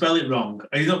and they spell it wrong.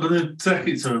 Are you not going to take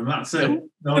it to them? That's it.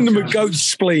 And them a goat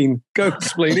spleen. Goat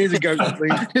spleen. Here's a goat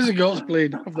spleen. Here's a goat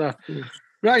spleen. Of that.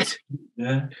 Right.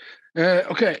 Yeah.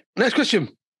 Okay. Next question.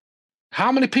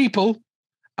 How many people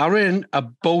are in a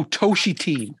Botoshi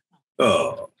team?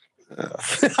 Oh.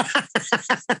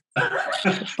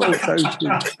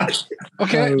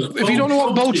 Okay, if you don't know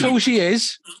what Botoshi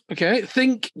is, okay,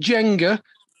 think Jenga,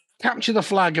 Capture the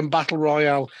Flag, and Battle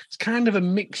Royale. It's kind of a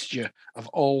mixture of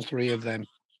all three of them.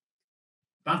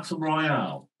 Battle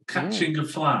Royale, Catching a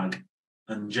Flag,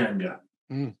 and Jenga.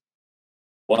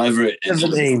 Whatever it is,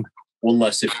 one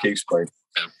less if Keith's playing.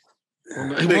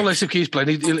 One less if Keith's playing.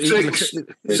 He'll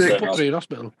put three in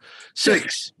hospital.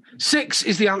 Six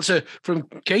is the answer from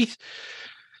Keith.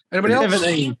 Anybody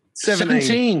else?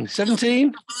 17.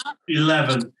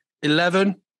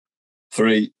 11.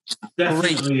 3.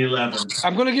 Definitely 11.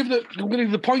 I'm going to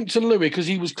give the point to Louis because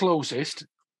he was closest.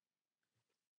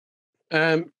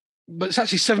 But it's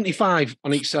actually 75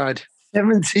 on each side.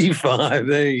 75.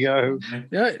 There you go.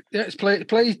 Yeah. It's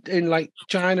played in like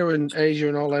China and Asia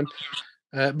and all them.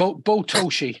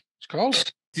 Botoshi, it's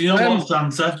called. Do you know what,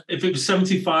 Santa? If it was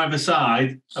 75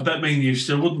 aside, I bet me and you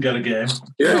still wouldn't get a game.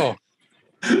 Yeah.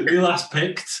 You last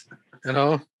picked. You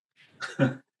know.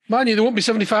 Mind you, there won't be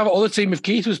 75 at other team if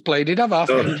Keith was played. He'd have half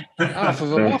of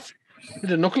them off.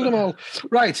 He'd have knuckled them all.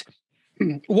 Right.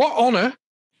 What honour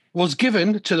was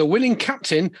given to the winning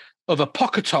captain of a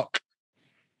Pocketok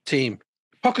team?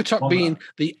 Pocketok being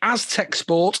the Aztec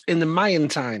sport in the Mayan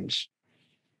times.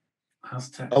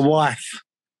 Aztec. A wife.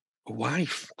 A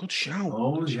wife. Good shout.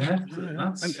 Oh, yeah.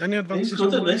 Any advances? He's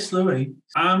good at this, Louis.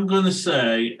 I'm going to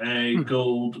say a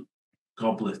gold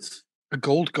goblet. A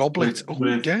gold goblet?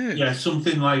 Yeah,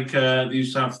 something like they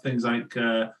used to have things like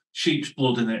sheep's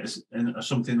blood in it or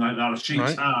something like that, a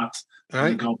sheep's heart in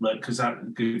a goblet, because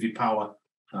that gives you power.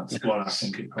 That's what I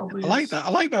think it probably is. I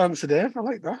like that answer, Dave. I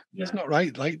like that. Yeah. It's not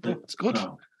right, but it's good.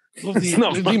 No. Love the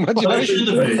imagination.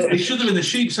 It should have been a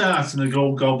sheep's heart and a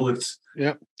gold goblet.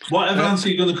 Yeah. Whatever answer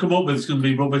you're going to come up with is going to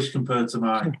be rubbish compared to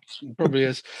mine. Probably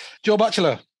is. Joe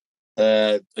Batchelor.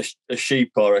 A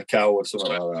sheep or a cow or something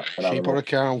like that. Sheep or a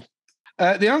cow.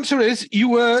 The answer is you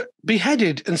were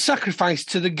beheaded and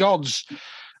sacrificed to the gods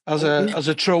as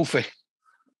a trophy.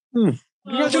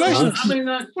 Congratulations.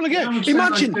 Well, again,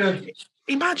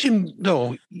 imagine,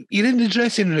 no, you're in the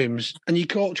dressing rooms and your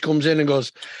coach comes in and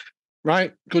goes,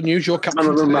 right, good news, you're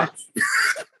captain today.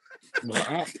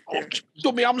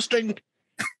 Done me hamstring.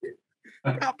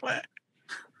 Can't play.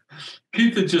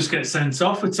 Keith would just get sent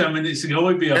off for 10 minutes ago.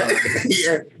 He'd be all right.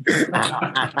 Yeah.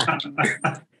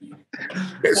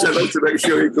 Get sent off to make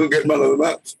sure you don't get man of the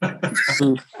match.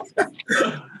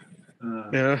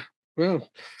 Yeah, well.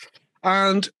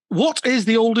 And what is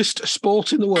the oldest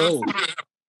sport in the world?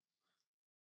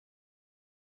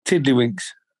 Tiddlywinks.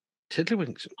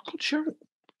 Tiddlywinks. Good shout.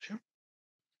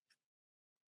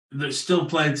 That's still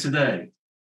played today.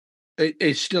 It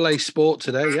is still a sport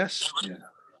today, yes. Yeah.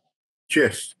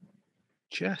 Chess.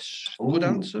 Chess. Ooh, Good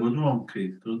answer. Good one,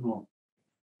 Keith. Good one.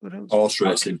 Good answer. Horse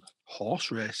racing.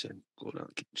 Horse racing. Good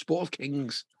answer. Sport of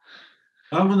kings.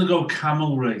 I'm going to go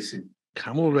camel racing.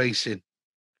 Camel racing.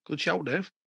 Good shout, Dave.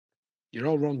 You're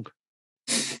all wrong.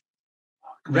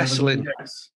 Wrestling.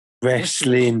 Yes.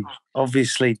 Wrestling.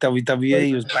 Obviously,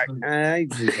 WWE was back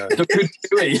ages ago.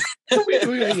 Yeah.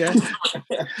 WWE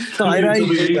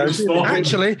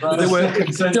Actually, there were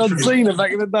John Cena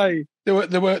back in the day.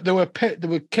 There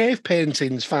were cave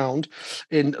paintings found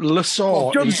in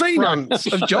Lesaur, John in Cena. France,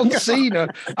 of John Cena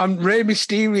and Rey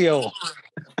Mysterio,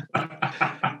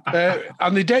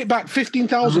 and they date back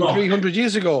 15,300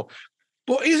 years ago.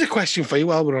 But here's a question for you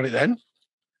while we're on it. Then,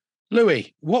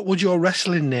 Louis, what would your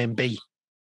wrestling name be?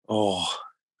 Oh,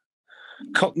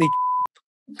 Cockney.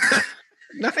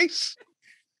 Nice.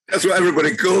 That's what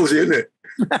everybody calls you, isn't it?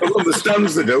 I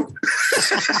understands they do.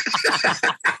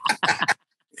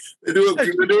 They do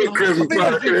it Craven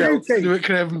Park. They do it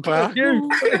Craven Park. You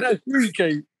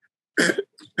keep.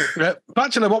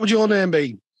 Bachelor, what would your name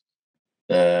be?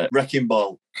 Wrecking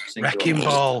Ball. Wrecking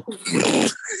Ball.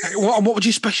 What would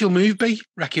your special move be?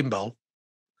 Wrecking Ball.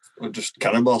 Or just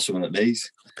cannonball someone at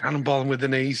knees. Cannonballing with the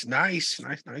knees. Nice.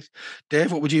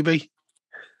 Dave, what would you be?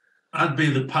 I'd be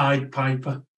the Pied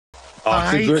Piper.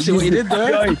 See what you did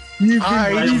there? You've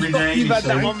had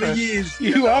that one for Piper. years.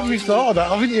 You thought of that,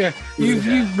 haven't you?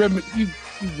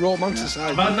 You've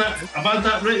romanticised. I've had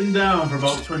that written down for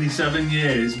about 27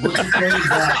 years.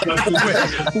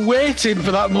 Waiting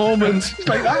for that moment. It's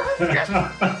like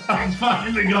that. I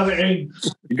finally got it in.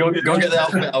 Go get the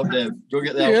outfit out, Dave. Go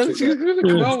get the outfit.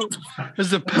 Come on. As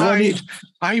the Pied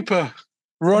Piper.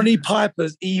 Ronnie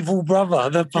Piper's evil brother,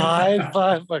 the Pied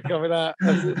Piper, coming out.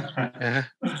 Yeah.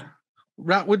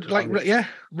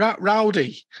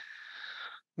 Rowdy.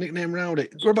 Nickname Rowdy.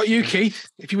 What about you, Keith?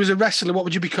 If you was a wrestler, what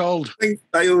would you be called? I think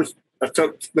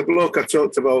the bloke I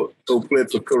talked about who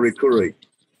played for Curry,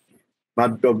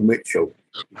 Mad Dog Mitchell.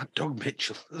 Mad Dog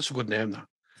Mitchell. That's a good name, that.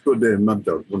 Good name, Mad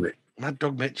Dog, wasn't it? Mad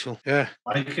Dog Mitchell. Yeah.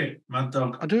 Like it, Mad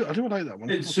Dog. I do like that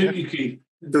one. It's super key.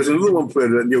 There was another one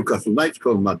played at Newcastle Knights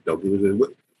called Mad Dog. He was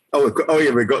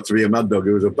we got to be a Mad Dog.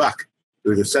 He was a back.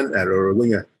 He was a centre or a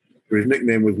winger. His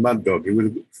nickname was Mad Dog. He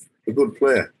was a good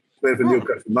player. Played for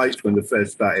Newcastle Knights when they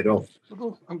first started off.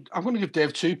 I'm going to give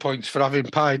Dave 2 points for having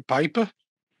Pied Piper.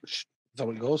 Is that how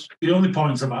it goes? The only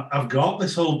points I've got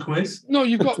this whole quiz. No,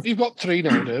 you've got 3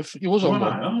 now, Dave. You was on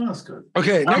one. Oh, that's good.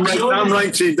 Okay, next. I'm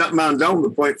writing that man down. The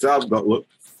points I've got. Look.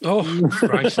 Oh,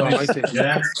 Christ almighty.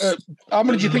 Yeah. How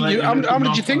many do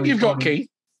you think you've got, Keith?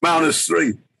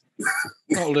 -3.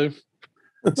 That'll do.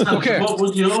 So Okay. what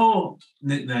would your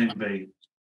nickname be?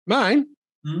 Mine?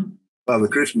 Father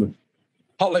Christmas.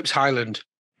 Hot Lips Highland.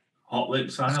 Hot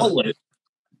Lips Island. Hot Lip.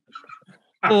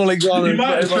 You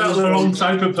might have felt the wrong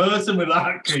type of person with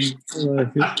that, Keith.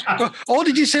 Oh,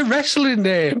 did you say wrestling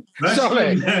name?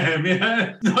 Sorry. Wrestling name,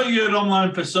 yeah. Not your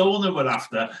online persona we're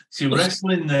after. It's your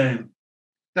wrestling name.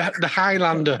 The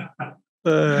Highlander.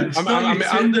 It's not your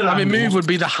Tinder My handle. move would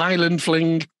be the Highland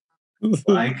Fling.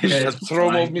 Like it. Just throw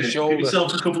 'em over my shoulder. Give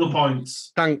yourself a couple of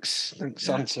points. Thanks,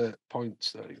 Santa.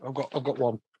 Points. There you go. I've got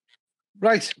one.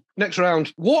 Right, next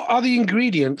round. What are the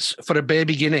ingredients for a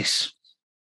baby Guinness?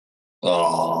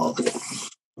 Oh.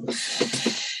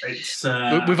 It's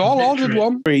We've all ordered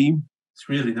one. Cream. It's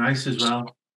really nice as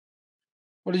well.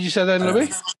 What did you say then,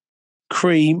 Louis?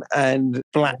 Cream and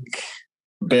black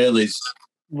Bailey's.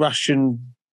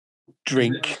 Russian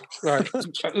drink. Right,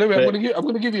 Louis, I'm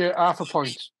going to give you half a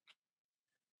point.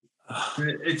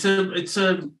 It's a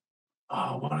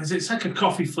what is it? It's like a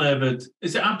coffee flavoured.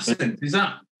 Is it absinthe?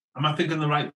 Am I thinking the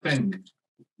right thing?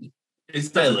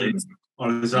 Is that Bailey's.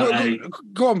 or is that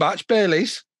Go on, Batch.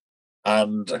 Bailey's.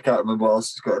 And I can't remember what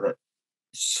else it's got in it.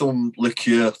 Some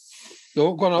liqueur.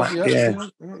 No, go on. Yeah.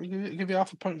 Give you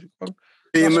half a point.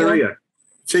 Tia Maria.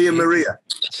 Tia Maria.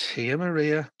 Tia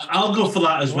Maria. I'll go for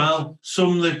that as well.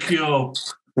 Some liqueur.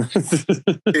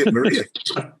 Tia Maria.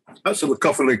 That's a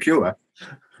coffee liqueur.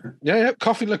 Yeah,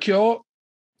 coffee liqueur.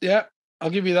 Yeah, I'll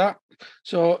give you that.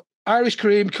 So Irish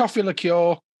cream, coffee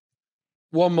liqueur,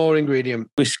 one more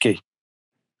ingredient. Whiskey.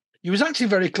 You was actually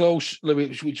very close,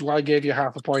 Louis, which is why I gave you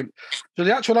half a point. So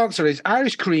the actual answer is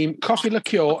Irish cream, coffee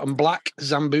liqueur, and black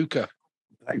Zambuca.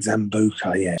 Black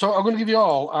Zambuca, yeah. So I'm going to give you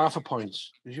all half a point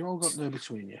because you all got there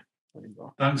between you. There you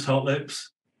go. Thanks, Hot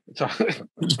Lips.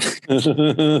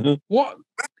 What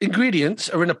ingredients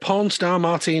are in a porn star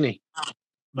martini?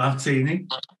 Martini.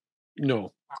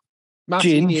 No.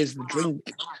 Martini Gin. is the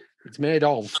drink it's made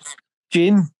of.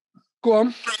 Gin. Go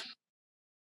on.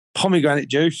 Pomegranate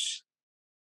juice.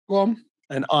 Go on.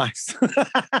 And ice.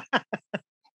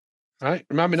 Right.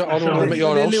 Remind me not to limit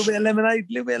your A house. little bit of lemonade.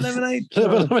 Little bit of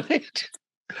lemonade.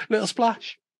 Little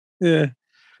splash. Yeah.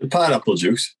 Pineapple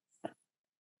juice.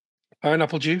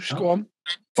 Pineapple juice. Go on.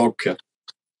 Vodka.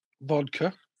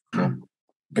 Vodka. Go on.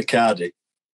 Bacardi.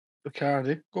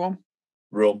 Bacardi. Go on.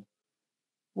 Rum.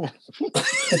 Well.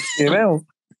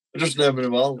 I'm just naming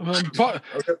them all. I'm going to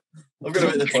make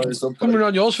the point at some point. Coming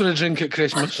on yours for a drink at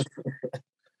Christmas.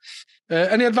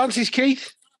 Any advances,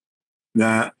 Keith?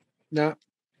 Nah. No.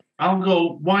 I'll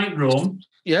go white rum.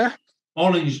 Yeah.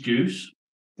 Orange juice.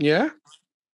 Yeah.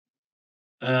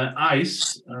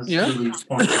 Ice. As Yeah. Louis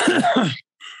pointed out,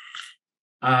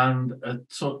 and a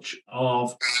touch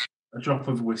of a drop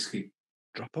of whiskey.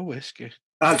 Drop of whiskey.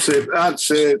 I'd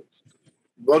say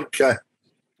vodka,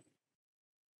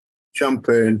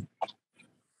 champagne,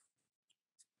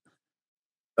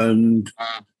 and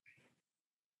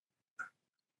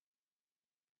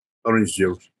orange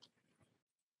juice.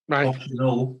 Right.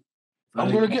 Optional.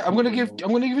 I'm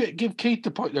gonna give Keith the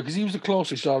point though because he was the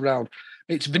closest all round.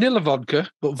 It's vanilla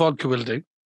vodka, but vodka will do.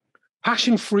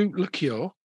 Passion fruit liqueur,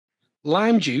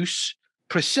 lime juice,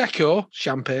 prosecco,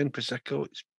 champagne, prosecco.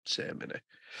 It's same in it.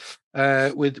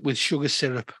 With sugar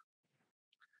syrup.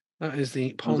 That is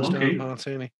the porn star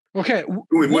martini. Okay.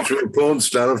 We'd much of a porn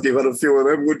star if you've had a few of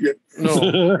them, would you?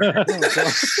 No.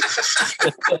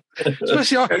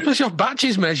 especially off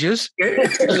batches measures.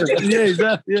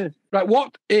 Yeah. Right.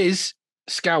 What is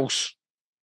scouse?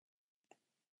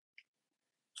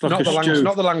 Like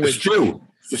Not the language. Stew.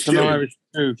 It's an Irish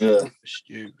stew. Yeah.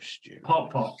 Stew.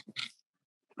 Pot.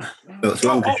 That's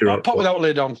Lancashire. Pot without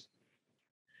lid on.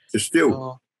 It's a stew.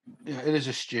 Oh, yeah, it is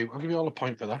a stew. I'll give you all a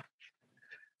point for that.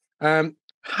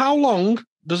 How long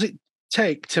does it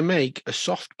take to make a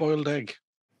soft-boiled egg?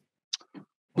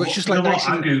 Which just like nice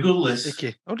I and Googled this.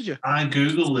 sticky. Oh, did you? I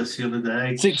Googled this the other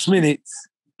day. 6 minutes.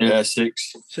 Yeah,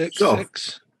 6. Six.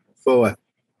 4.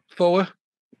 4.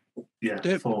 Yeah,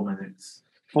 Dip. 4 minutes.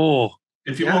 4.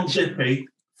 If you want dippy,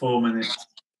 4 minutes.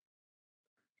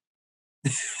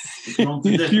 If you want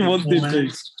If you want 4 dippy.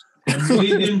 minutes. A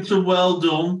medium to well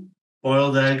done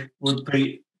boiled egg would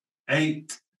be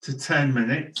 8 to 10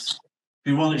 minutes.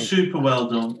 If you want it super well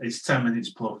done, it's 10 minutes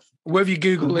plus. Where have you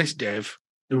Googled this, Dave?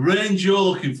 The range you're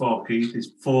looking for, Keith,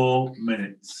 is 4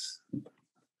 minutes.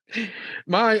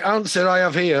 My answer I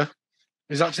have here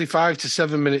is actually 5 to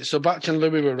 7 minutes. So Batch and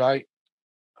Louis were right.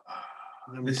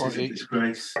 This is a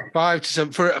disgrace. 5 to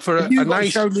 7 for a You've got to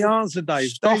nice. show me the answer,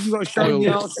 Dave. Dave, you've got to show me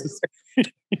the answers.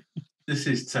 This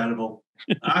is terrible.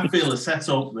 I feel a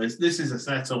setup. This is a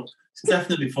setup. It's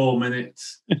definitely 4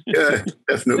 minutes. Yeah,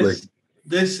 definitely.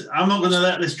 This I'm not going to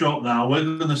let this drop now. We're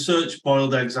going to search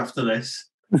boiled eggs after this.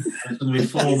 It's going to be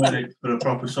 4 minutes for a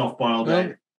proper soft boiled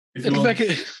egg. If you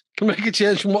can make a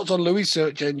change from what's on Louis'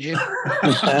 search engine.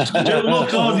 don't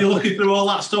look on, you're looking through all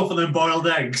that stuff and then boiled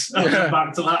eggs. And then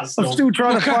back to that stuff. I'm still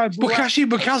trying to find Bukashi,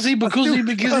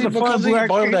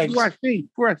 boiled eggs.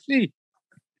 Bukashi.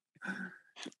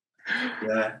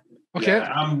 Yeah. Okay.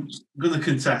 Yeah, I'm going to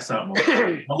contest that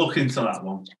one. I'll look into that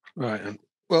one. Right.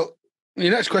 Well,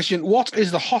 your next question: what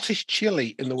is the hottest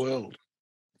chili in the world?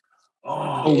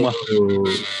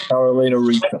 Carolina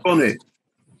Reaper. Funny.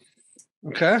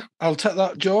 Okay, I'll take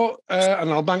that, Joe, and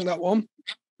I'll bank that one.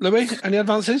 Louis, any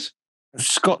advances?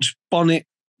 Scotch bonnet.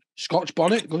 Scotch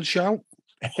bonnet, good shout.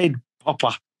 Head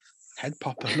popper. Head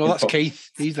popper. No, that's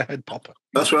Keith. He's the head popper.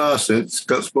 That's what I said.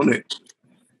 Scotch bonnet.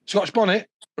 Scotch bonnet,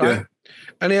 right? Yeah.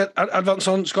 Any advance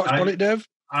on Scotch bonnet, Dave?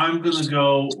 I'm going to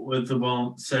go with the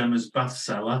one same as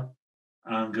Batchelor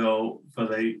and go for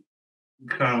the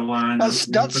Carolina.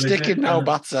 That's sticking now,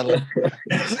 Batchelor.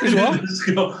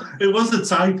 It was a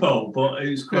typo, but it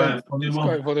was quite a funny one.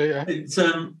 Quite funny, yeah.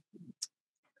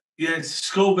 It's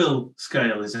Scoville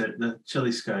scale, is it? The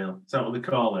chili scale. Is that what they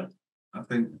call it? I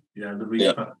think, the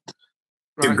Reaper.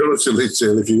 You've got a chili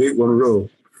tail if you eat one row.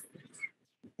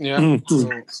 Yeah.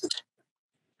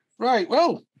 Right,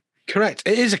 well, correct.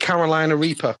 It is a Carolina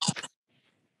Reaper.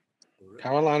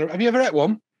 Carolina. Have you ever had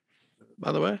one,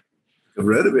 by the way? I've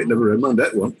read of it, never read man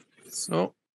that one.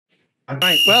 No.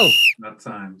 Right, well. At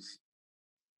times.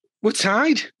 We're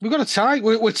tied. We've got a tie.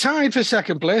 We're tied for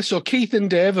second place. So Keith and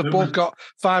Dave have both got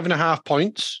 5.5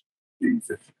 points.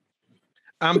 Jesus.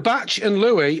 And Batch and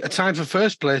Louie are tied for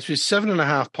first place with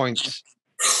 7.5 points.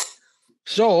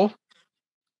 So,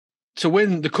 to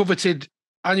win the coveted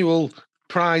annual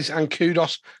prize and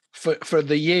kudos for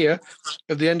the year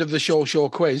of the end of the show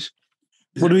quiz.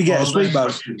 What do we get? A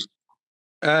speedboat?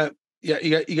 Yeah, you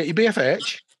get your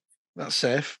BFH. That's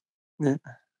safe. Yeah.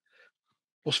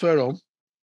 What's fair on?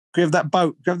 Can we have that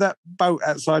boat? Can we have that boat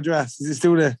outside your house? Is it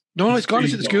still there? No, it's gone.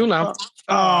 It's at the school now.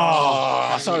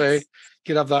 Oh, sorry. You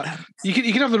can have that. You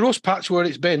can have the rust patch where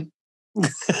it's been.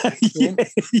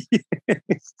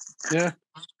 Yeah.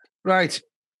 Right.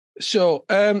 So,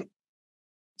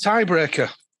 tiebreaker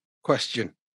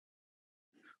question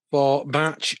for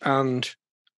Batch and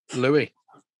Louie.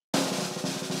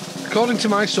 According to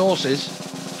my sources,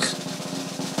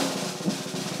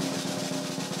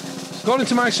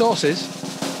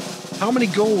 how many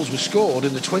goals were scored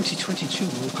in the 2022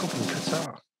 World Cup in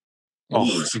Qatar?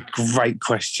 Oh, it's a great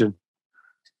question.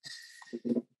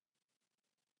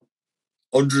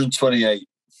 128.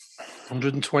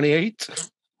 128?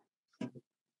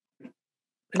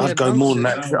 I'd go more than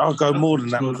that. I'll go more than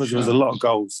that because there was a lot of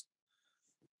goals.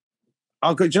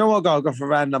 Do you know what I'll go for a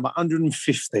round number?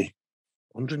 150.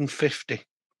 150.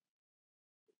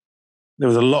 There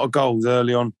was a lot of goals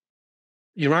early on.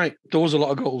 You're right. There was a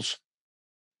lot of goals.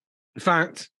 In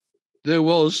fact, there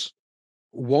was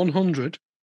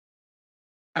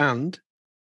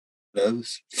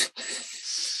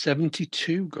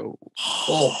 172 goals.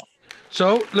 Oh.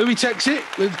 So Louie takes it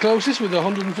with closest with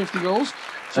 150 goals.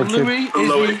 So Okay. Louie is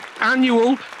the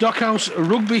annual Dockhouse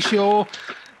Rugby Show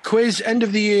quiz end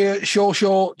of the year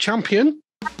show champion.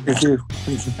 Thank you.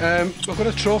 We've got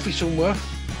a trophy somewhere.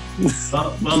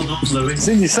 Well done, Louie. It's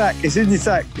in your sack. It's in your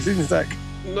sack. It's in your sack.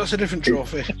 That's a different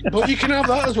trophy, but you can have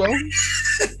that as well.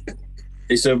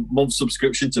 It's a month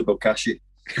subscription to Bokashi.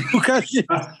 Okay.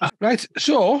 Right,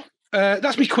 so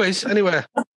that's me quiz anyway.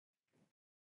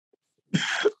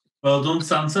 Well done,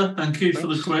 Santa. Thank you for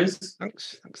the quiz.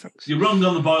 Thanks. You're wrong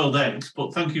on the boiled eggs,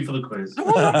 but thank you for the quiz. I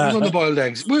was on the boiled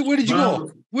eggs. Where did you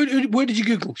go? Where did you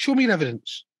Google? Show me an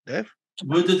evidence, Dave.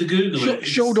 Where did the Google it?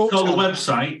 Show don't It's got tell. a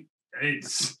website.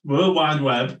 It's World Wide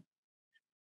Web.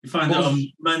 You find it on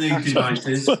many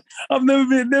devices. I've never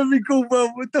been called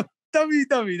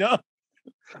WW, no.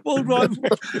 World Wide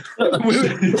Web.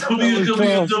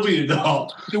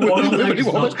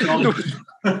 www.wibbly.com.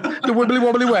 The Wibbly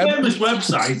Wobbly Web. Famous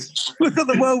website. Look at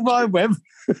the World Wide Web.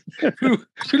 You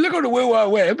look on the World Wide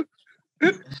Web.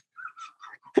 And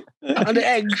the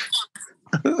eggs.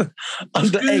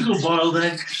 Google boiled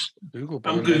eggs.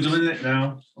 I'm Googling it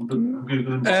now. I'm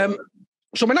Googling boiled eggs.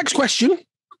 So my next question,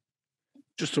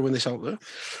 just throwing this out there,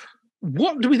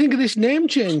 what do we think of this name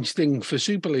change thing for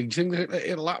Super League? Do you think that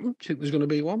it'll happen? Do you think there's going to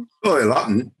be one? Oh, it'll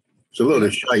happen. It's a lot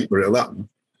of shite, but it'll happen.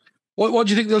 What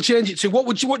do you think they'll change it to? What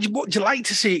would you like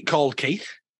to see it called, Keith?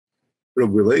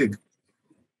 Rugby League.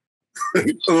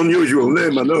 An unusual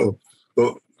name, I know.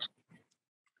 But,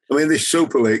 I mean, this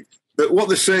Super League, what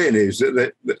they're saying is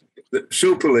that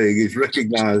Super League is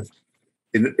recognised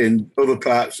in other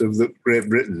parts of Great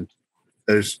Britain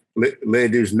as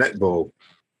ladies' netball.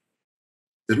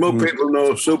 There's more people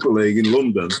know Super League in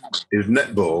London is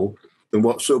netball than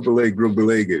what Super League Rugby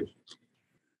League is.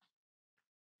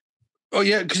 Oh,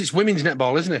 yeah, because it's women's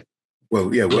netball, isn't it?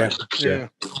 Well, yeah.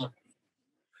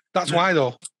 That's why,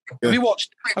 though. Yeah.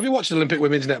 Have you watched Olympic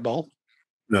women's netball?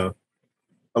 No.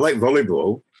 I like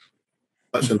volleyball.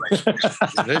 That's a nice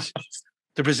It is.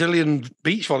 The Brazilian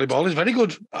beach volleyball is very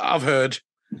good, I've heard.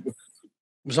 It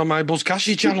was on my Buzz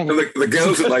Cashy channel. The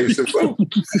girls are nice as well.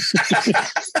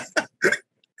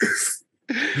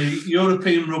 The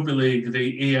European Rugby League,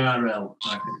 the ERL.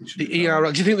 I think it should be The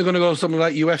ERL. Do you think they're going to go something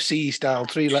like UFC style,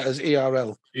 3 letters,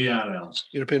 ERL? ERL.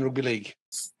 European Rugby League.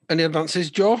 Any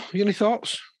advances, Joe? You any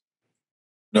thoughts?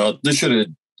 No, they should have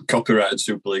copyrighted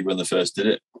Super League when they first did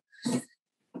it.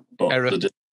 But Error. they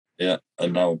did. Yeah,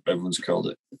 and now everyone's called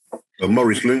it. Well,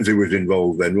 Maurice Lindsay was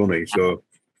involved then, wasn't he? So,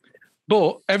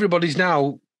 But everybody's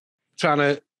now trying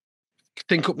to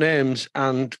think up names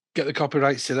and get the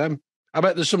copyrights to them. I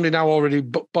bet there's somebody now already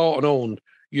bought and owned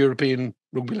European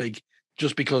Rugby League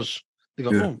just because they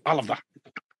go, oh, I love that.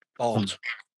 Bought.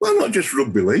 well, not just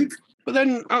Rugby League. But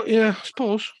then, yeah, I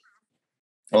suppose.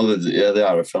 Oh, the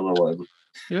RFL or whatever.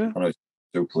 Yeah. I know it's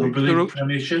Super League. Rugby League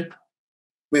Premiership.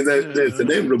 I mean, there's the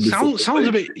name Rugby. Sounds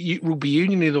a bit rugby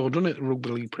union-y though, doesn't it? The Rugby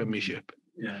League Premiership.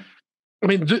 Yeah. I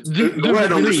mean,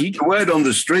 the word on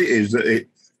the street is that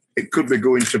it could be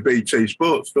going to BT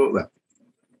Sports, don't they?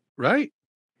 Right.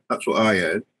 That's what I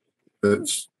heard. That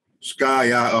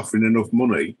Sky aren't offering enough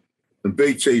money, and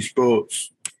BT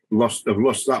Sports have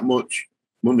lost that much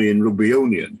money in rugby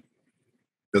union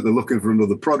that they're looking for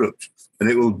another product, and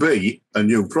it will be a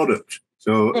new product.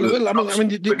 So,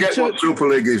 forget what Super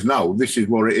League is now. This is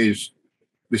what it is.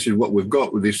 This is what we've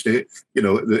got with this, the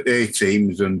A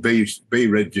teams and B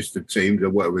registered teams or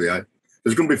whatever they are.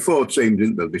 There's going to be 4 teams,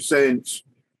 isn't there? The Saints,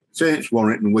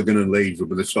 Warrington, Wigan, and Leeds will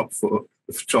be the top 4.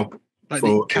 Like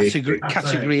 4 category A.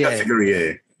 Category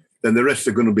A. Then the rest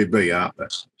are going to be B, aren't they? And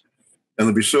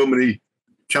there'll be so many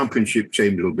championship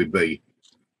teams that'll be B,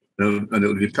 and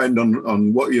it'll depend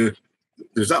on what you.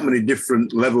 There's that many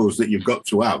different levels that you've got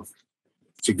to have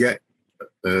to get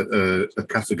a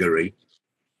category.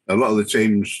 A lot of the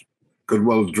teams could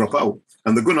well drop out,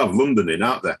 and they're going to have London in,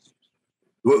 aren't they?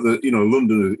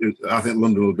 London. I think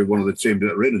London will be one of the teams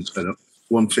that are in, and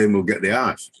one team will get the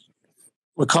arse.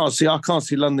 I can't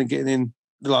see London getting in,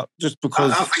 like, just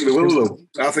because. I think they will, though.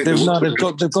 I think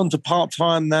they've gone to part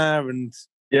time there, and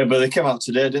yeah, but they came out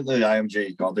today, didn't they? The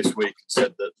IMG got this week and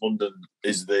said that London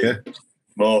is the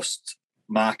most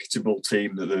marketable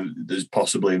team that there's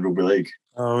possibly in rugby league.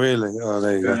 Oh, really? Oh,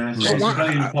 there you go.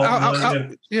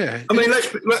 Yeah. I mean,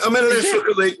 let's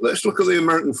look at the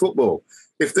American football.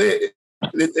 If they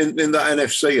in that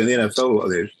NFC and the NFL,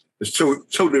 there's two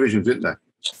divisions, isn't there?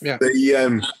 Yeah.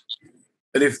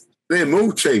 And if they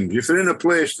move teams, if they're in a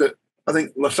place that I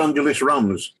think Los Angeles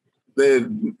Rams, they've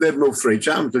moved 3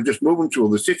 times. They're just moving to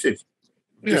other cities.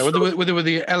 Yeah, whether with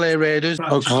the LA Raiders,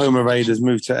 Oklahoma Raiders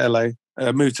moved to LA,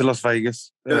 moved to Las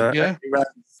Vegas. Yeah.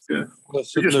 They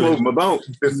just move them about.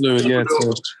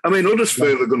 I mean,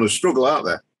 Huddersfield are going to struggle, aren't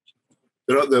they?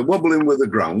 They're wobbling with the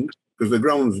ground because the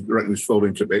ground's reckon is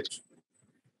falling to bits,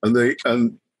 and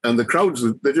the crowds,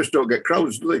 they just don't get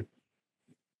crowds, do they?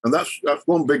 And that's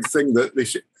one big thing that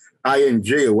this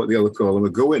ING or what the other call them are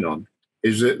going on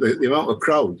is that the amount of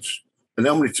crowds and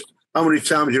how many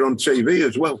times you're on TV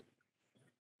as well,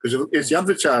 because it's the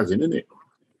advertising, isn't it?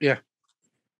 Yeah.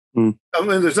 I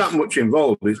mean, there's that much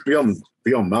involved. It's beyond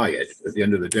my head at the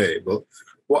end of the day. But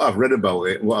what I've read about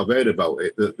it, what I've heard about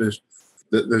it, that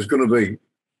there's going to be,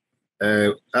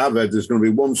 I've heard there's going to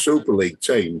be one Super League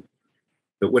team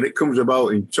that when it comes about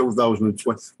in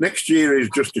 2020, next year is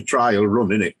just a trial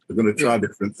run, isn't it? They're going to try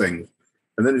different things.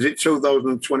 And then is it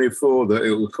 2024 that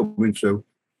it will come into,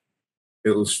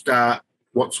 it will start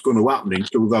what's going to happen in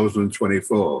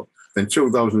 2024. Then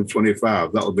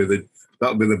 2025, that'll be the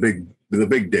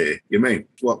big day. You mean?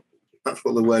 Well, that's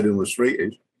what the word on the street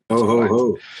is. Ho,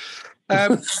 ho,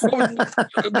 ho.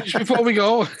 Before we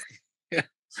go,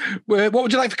 what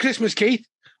would you like for Christmas, Keith?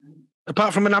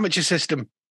 Apart from an amateur system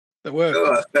that works.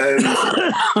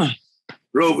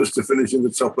 Rovers to finish in the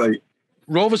top 8.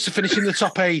 Rovers to finish in the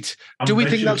top 8. Do we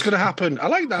think that's going to happen? I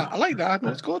like that.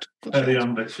 That's good. Very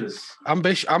ambitious.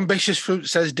 Ambitious fruit,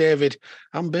 says David.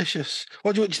 Ambitious.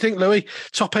 What do you think, Louis?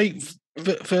 Top 8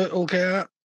 for Hull K.R?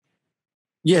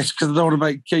 Yes, because I don't want to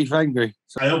make Keith angry.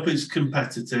 I hope it's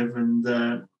competitive, and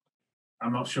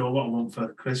I'm not sure what I want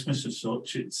for Christmas as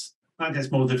such. That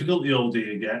gets more difficult the older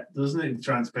you get, doesn't it?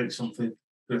 Trying to pick something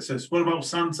Christmas. What about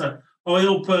Santa? Oh, I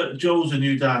hope Joe's a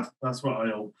new dad. That's what I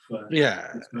hope for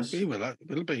Christmas.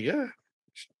 It'll be, yeah.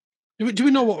 Do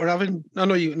we know what we're having? I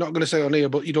know you're not going to say on here,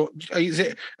 but you don't. Is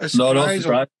it a surprise?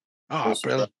 No, Oh,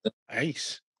 brilliant.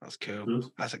 Ace. That's cool. Good.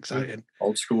 That's exciting.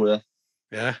 Old school, yeah.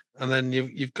 Yeah. And then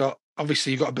you've got a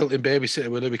built-in babysitter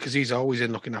with her because he's always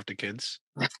in looking after kids.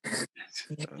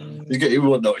 You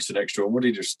won't notice an extra one, would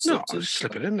he? Just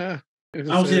slip it in there.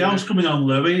 How's the house coming on,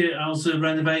 Louis? How's the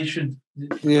renovation?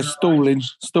 Yeah, stalling.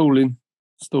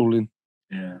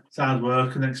 Yeah, it's hard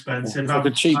work and expensive. It's like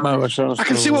a cheap motor. I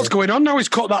can see what's going on now. He's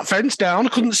cut that fence down. I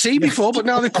couldn't see before, but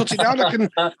now they've cut it down. I can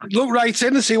look right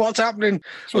in and see what's happening.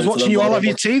 I was watching you all have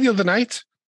your tea the other night.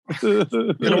 They're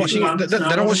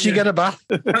not watching you get a bath.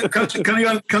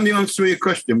 Can you answer your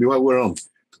question while we're on?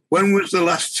 When was the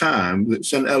last time that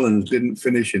St Helens didn't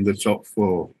finish in the top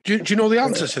 4? Do you know the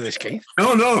answer to this, Keith?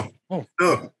 No.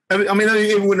 I mean,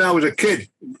 even when I was a kid,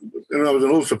 and I was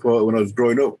an Hull supporter when I was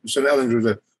growing up, St Helens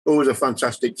was always a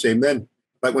fantastic team then.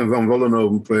 Like when Van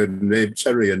Vollenhoven played and Abe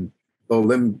Terry and all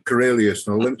them Corelius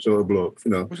and all them sort of blokes,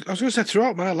 you know. I was going to say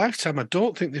throughout my lifetime, I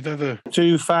don't think they've ever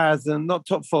 2000, not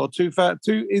top 4. We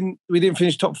didn't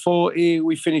finish top 4 here.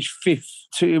 We finished 5th.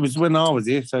 It was when I was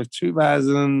here, so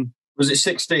 2000. Was it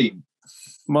 16?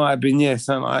 Might have been,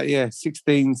 something like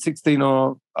 16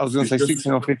 or I was going to say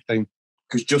 16 or 15.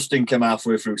 because Justin came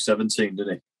halfway through 17,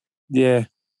 didn't he? Yeah.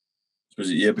 Was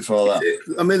it year before that?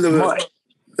 I mean, there was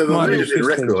a losing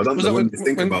record. I don't know when you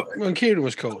think about it. When Kieran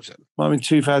was coach then? Might have been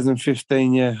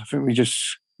 2015, yeah. I think we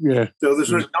just, yeah. So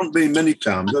there's not been many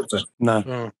times, has there? No.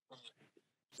 Oh.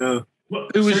 No. Well,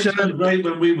 Who was great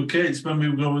when we were kids, when we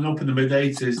were growing up in the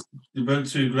mid-80s. They weren't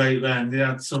too great then. They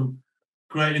had some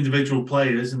great individual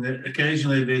players, and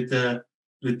occasionally they'd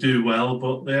do well,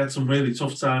 but they had some really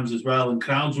tough times as well. And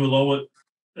crowds were low at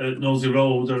Nosey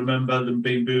Road. I remember them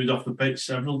being booed off the pitch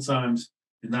several times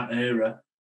in that era,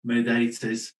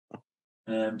 mid-80s.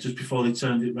 Just before they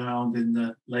turned it round in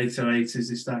the later 80s,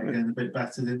 they started getting a bit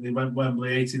better. Then they went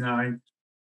Wembley 89,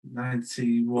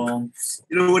 91.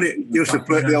 You know when it used to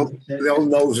play the old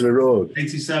Nosey Road?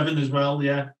 87 as well,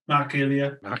 yeah. Mark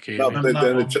Hillier. And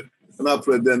I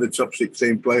played there in the top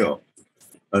 16 playoff.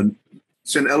 And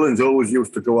St Helens always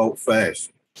used to go out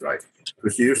first, right?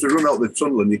 Because you used to run out the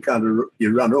tunnel and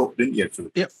you ran up, didn't you,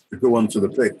 to go onto the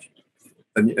pitch.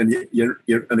 And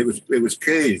it was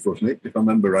caged, wasn't it? If I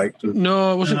remember right.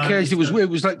 No, it wasn't caged. It was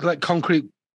like concrete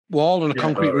wall and a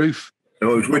concrete roof.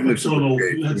 No, it was witness.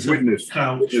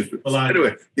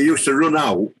 Anyway, you used to run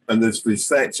out, and there's these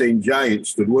 13 giants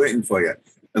stood waiting for you,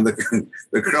 and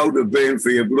the crowd were baying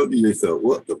for your blood, and you thought,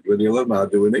 "What the bloody hell am I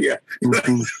doing here?"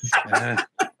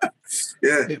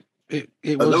 Yeah,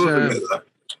 it was.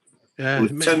 It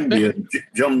was Tenby and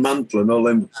John Mantle and all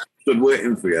them stood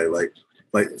waiting for you,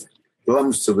 like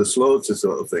lambs to the slaughter,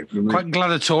 sort of thing. You know? Quite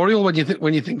gladiatorial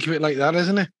when you think of it like that,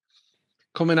 isn't it?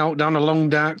 Coming out down a long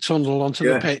dark tunnel onto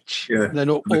the pitch, then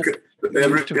up.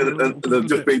 They've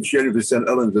just been sheriff of St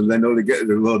Helens, and then all they get is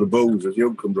a load of bulls as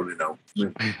young come running out.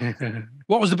 Yeah.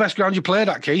 What was the best ground you played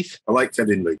at, Keith? I liked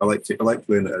Headingley. I liked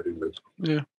playing at Headingley.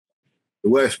 Yeah. The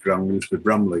worst ground was the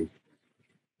Bramley.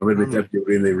 I mean, the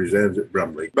deputy in the reserves at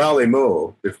Bramley.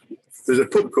 Barleymoor. There's a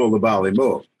pub called the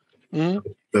Barleymoor.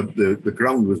 The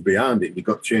ground was behind it. It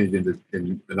got changed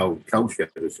in an old cowshed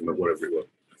or something, whatever it was.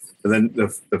 And then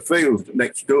the field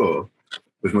next door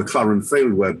was McLaren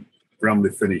Field, where Bramley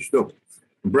finished up.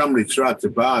 And Bramley tried to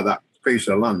buy that piece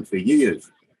of land for years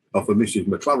off of Mrs.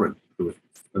 McLaren,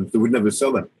 and they would never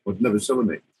sell them. Would never sell them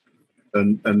it.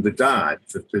 And they died.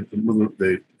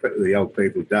 The old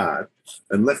people died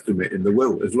and left them it in the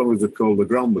will, as long as they called the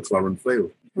ground McLaren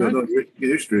Field. Right.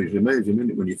 History is amazing, isn't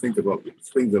it, when you think about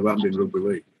things that happened in rugby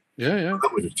league. Yeah.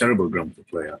 That was a terrible ground to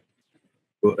play at.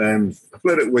 But I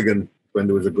played at Wigan when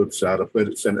there was a good side. I played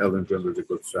at St Helens when there was a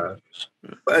good side.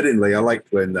 But Headingley, I liked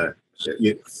playing there.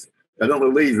 I don't know,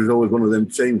 Leeds was always one of them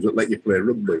teams that let you play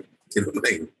rugby. You know what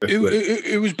I mean?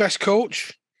 Who was best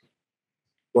coach?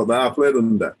 What, that I played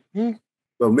under?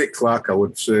 Well, Mick Clark, I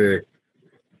would say,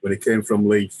 when he came from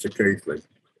Leeds to Keighley.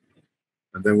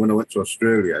 And then when I went to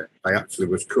Australia, I actually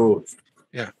was coached.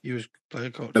 Yeah, you was player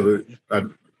coach.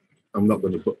 I'm not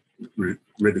going to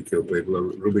ridicule people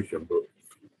or rubbish them, but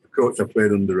the coach I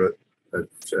played under at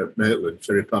Maitland,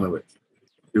 Terry Panowitz,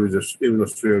 he was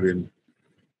Australian,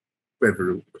 played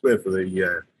for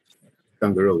the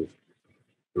Kangaroos.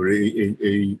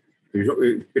 He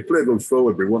played us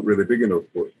forward, but he wasn't really big enough.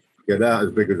 But he had out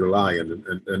as big as a lion,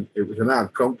 and it was an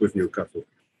hard comp with Newcastle.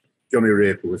 Johnny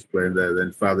Raper was playing there,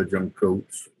 then Father John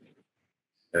Coates,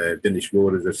 Dennis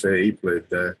Ward, as I say, he played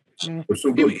there. Some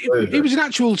good players he was an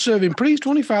actual serving priest,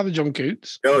 wasn't he, Father John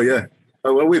Coates? Oh, yeah.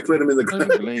 Oh, well, we played him in the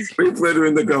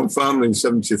grand final in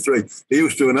 '73. He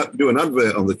used to do an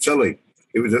advert on the telly.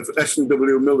 It was at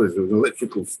S&W Miller's. It was an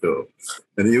electrical store.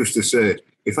 And he used to say,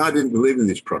 if I didn't believe in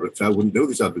this product, I wouldn't do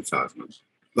this advertisement.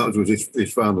 That was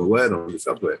his final word on this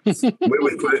advert.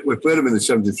 we played him in the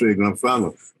 '73 grand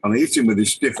final, and I hit him with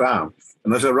his stiff arm.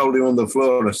 And as I rolled him on the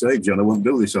floor, I said, hey, John, I won't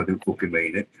do this. I didn't fucking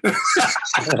mean it.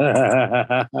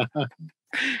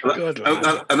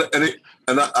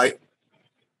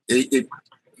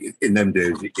 In them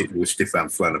days, it was stiff arm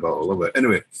flying about all over.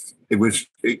 Anyway,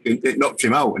 it knocked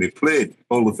him out, and he played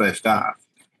all the first half,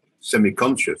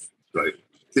 semi-conscious, right?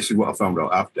 This is what I found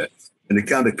out after. And he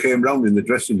kind of came round in the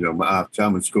dressing room at half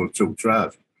time and scored 2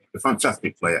 tries. A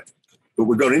fantastic player. But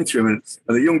we got into him, and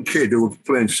a young kid who was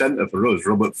playing centre for us,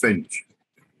 Robert Finch,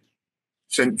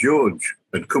 St George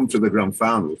had come to the grand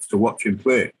final to watch him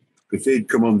play because he'd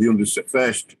come on the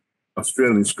first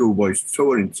Australian schoolboys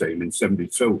touring team in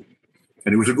 '72.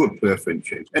 And he was a good player,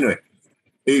 Finch. Anyway,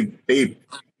 he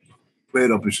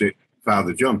played opposite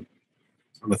Father John.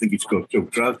 And I think he scored 2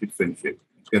 tries with Finch. He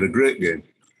had a great game.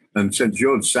 And St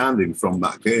George signed him from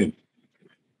that game.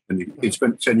 And he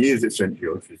spent 10 years at St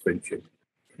George with Finch.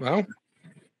 Wow.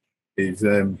 He was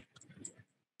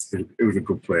a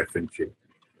good player, Finch.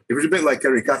 He was a bit like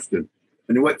Eric Ashton.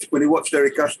 And when he watched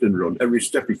Eric Ashton run, every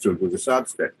step he took was a side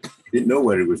step. He didn't know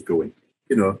where he was going.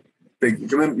 you know, big.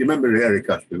 You remember Eric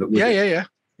Ashton? Yeah.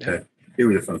 He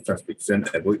was a fantastic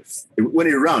centre. But when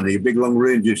he ran, he had big long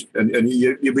ranges, and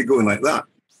you'd be going like that.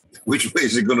 Which way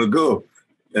is he going to go?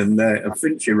 And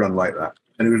Finchy ran like that.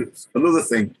 And it was another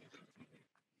thing.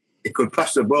 He could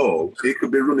pass the ball. He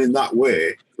could be running that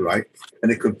way, right?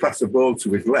 And he could pass the ball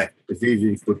to his left as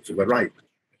easy as he could to the right,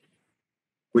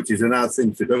 which is an hard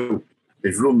thing to do.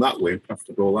 Is run that way and pass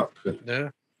the ball that way. Yeah.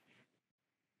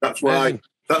 That's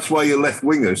why your left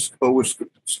wingers always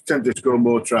tend to score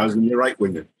more tries than your right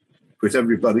winger. Because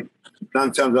everybody,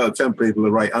 9 times out of 10 people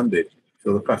are right-handed,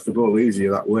 so they pass the ball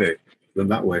easier that way than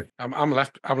that way. I'm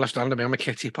left-handed. I'm a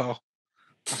kitty paw.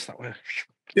 Pass that way.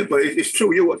 Yeah, but it's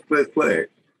true. You watch players play.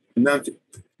 99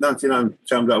 times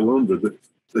out of 100,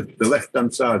 the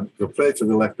left-hand side, they play to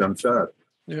the left-hand side.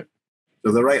 Yeah.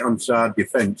 So the right-hand side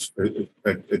defence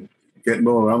get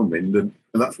more arming, and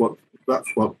that's what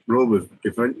Rovers'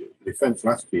 defence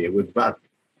last year was bad.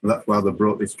 And that's why they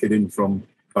brought this kid in from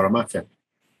Parramatta,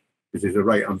 because he's a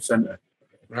right-hand centre.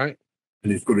 Right.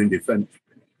 And he's good in defence.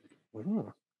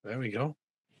 Oh, there we go.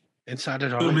 Insider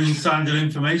Some insider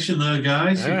information there,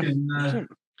 guys. Yeah. You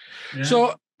can,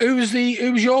 So, who was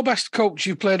your best coach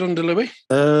you played under, Louis?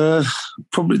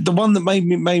 Probably the one that made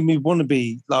me want to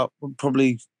be, like,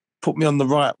 probably put me on the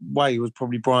right way was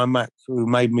probably Brian Mack, who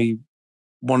made me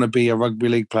want to be a rugby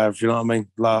league player, if you know what I mean.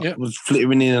 Like, I was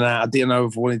flittering in and out. I didn't know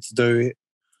if I wanted to do it.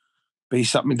 But he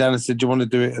sat me down and said, do you want to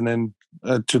do it? And then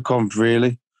took on,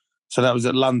 really. So that was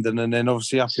at London. And then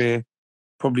obviously up here,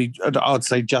 probably, I'd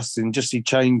say Justin, he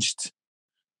changed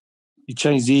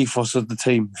the ethos of the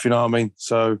team, if you know what I mean.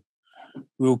 So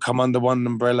we all come under one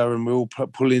umbrella and we all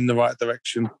pull in the right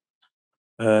direction.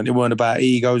 And it weren't about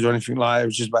egos or anything like that. It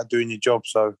was just about doing your job.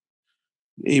 So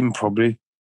him probably.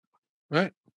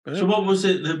 Right. So what was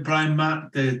it that Brian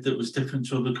Mack did that was different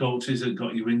to other coaches that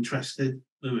got you interested,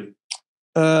 Louis?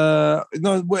 No,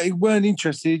 he weren't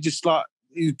interested. He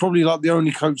was probably like the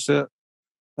only coach that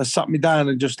sat me down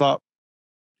and just like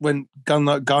went gun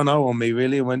ho on me,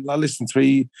 really, and went like, listen to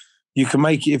me, you can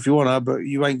make it if you want to, but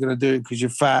you ain't gonna do it because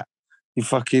you're fat, you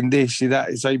fucking this, you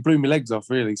that. So he blew my legs off,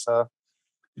 really. So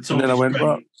and then I went,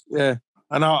 well, yeah.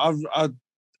 And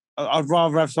I'd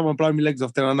rather have someone blow my legs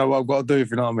off than I know what I've got to do,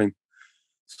 if you know what I mean,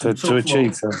 to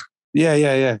achieve. So.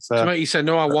 Yeah. So mate, you said,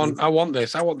 no, I want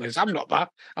this. I'm not that.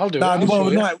 I'll do it. I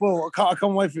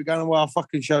can't wait for it going, well, I'll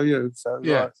fucking show you. So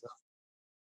yeah. Right, so.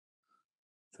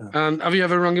 And have you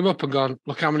ever rung him up and gone,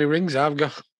 look how many rings I've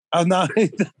got? Oh, no,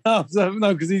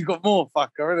 no, because he's got more,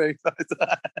 fucker, hasn't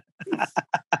he?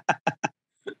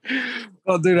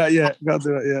 Can't do that yet.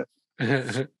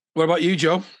 What about you,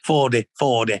 Joe? 40.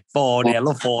 I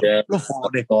love 40. Yeah, love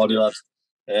 40. 40, lads.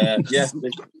 Yeah,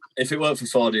 if it weren't for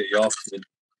 40 at York,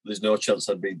 there's no chance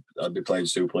I'd be playing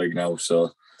Super League now.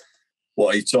 So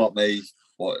what he taught me,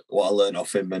 what I learned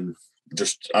off him, and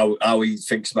just how he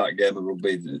thinks about a game of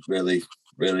rugby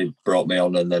really brought me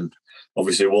on. And then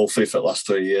obviously Wolfie for the last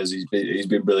 3 years, he's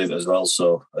been brilliant as well.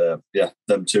 So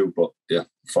them two, but yeah,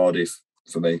 40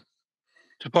 for me.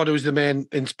 So Potter was the main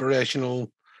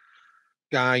inspirational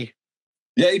guy.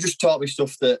 Yeah, he just taught me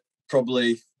stuff that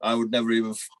probably I would never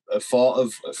even have thought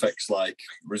of, affects like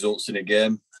results in a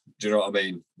game. Do you know what I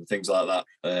mean? Things like that.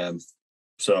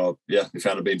 So yeah, if it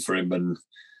hadn't been for him and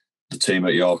the team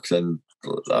at York, then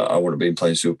I would have been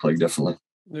playing Super League, definitely.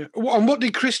 Yeah. And what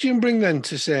did Christian bring then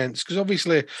to Saints? Because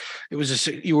obviously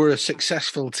you were a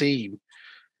successful team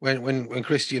when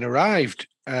Christian arrived.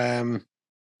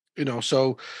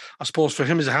 So I suppose for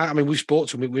him as we've spoken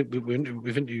to him,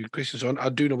 we've interviewed Christian, so I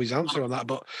do know his answer on that.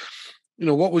 But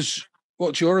what's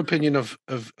your opinion of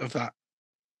that?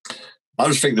 I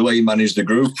just think the way he managed the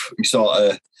group, he sort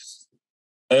of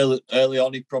early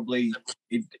on,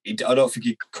 I don't think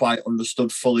he quite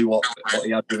understood fully what he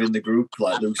had within the group.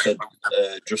 Like Lou said,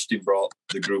 Justin brought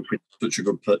the group in such a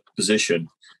good position,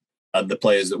 and the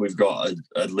players that we've got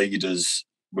are leaders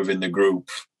within the group.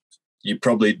 You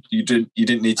didn't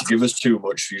need to give us too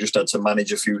much. You just had to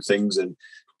manage a few things and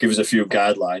give us a few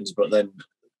guidelines. But then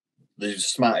there's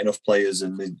smart enough players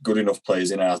and the good enough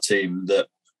players in our team that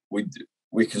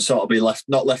we can sort of be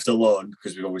not left alone,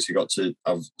 because we've obviously got to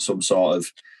have some sort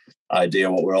of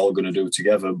idea what we're all going to do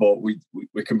together. But we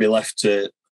can be left to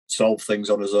solve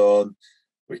things on our own.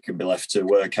 We can be left to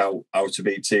work out how to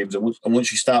beat teams. And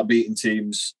once you start beating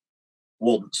teams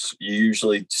once, you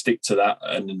usually stick to that.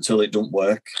 And until it don't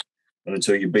work, and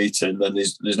until you're beaten, then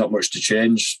there's not much to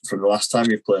change from the last time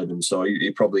you've played them. So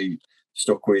he probably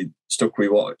stuck with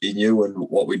what he knew and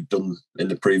what we'd done in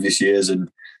the previous years, and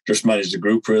just managed the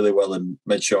group really well and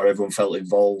made sure everyone felt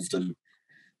involved and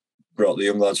brought the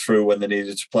young lads through when they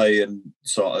needed to play, and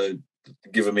sort of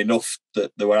give them enough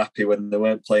that they were happy when they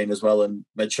weren't playing as well, and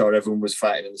made sure everyone was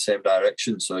fighting in the same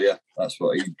direction. So yeah, that's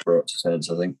what he brought to Saints,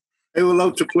 I think. Are you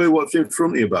allowed to play what's in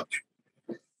front of you, Batch?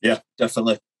 Yeah,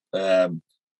 definitely.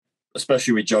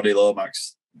 Especially with Johnny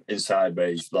Lomax inside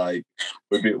me, like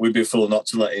we'd be fool not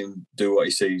to let him do what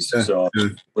he sees. Yeah, so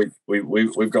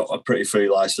we've got a pretty free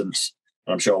license,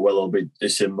 and I'm sure Will will be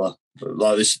similar.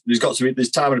 Like there's got to be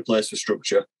this time and a place for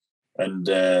structure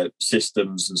and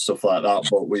systems and stuff like that.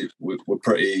 But we're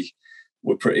pretty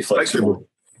flexible.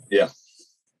 Yeah,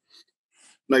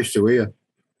 nice to hear.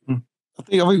 I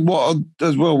think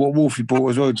what Wolfie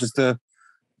brought as well, just the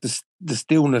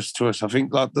stillness to us. I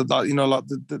think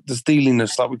the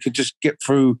steeliness, like we could just get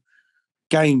through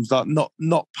games, like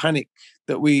not panic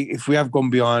that if we have gone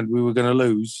behind, we were going to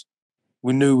lose.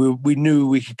 We knew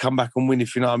we could come back and win,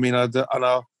 if you know what I mean.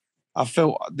 I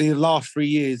felt the last 3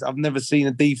 years I've never seen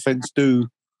a defence do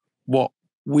what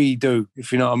we do,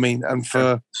 if you know what I mean, and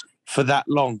for that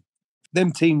long.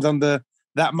 Them teams under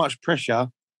that much pressure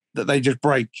that they just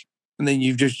break, and then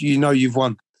you've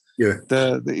won. Yeah,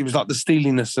 it was like the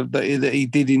steeliness that he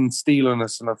did instill on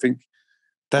us, and I think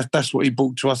that's what he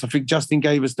brought to us. I think Justin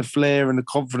gave us the flair and the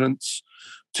confidence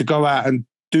to go out and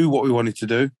do what we wanted to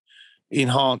do,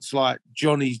 enhance like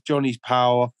Johnny's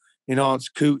power, enhance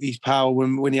Cootie's power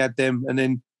when he had them, and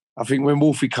then I think when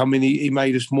Wolfie come in, he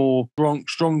made us more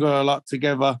stronger, like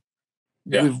together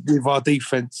with our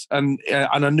defence, and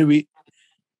I knew it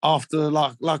after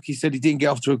like he said, he didn't get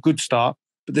off to a good start.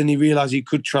 But then he realised he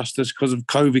could trust us because of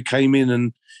COVID came in,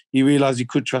 and he realised he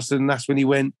could trust us, and that's when he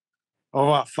went, all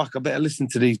right, fuck, I better listen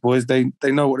to these boys. They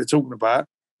know what they're talking about.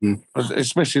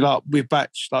 Especially like with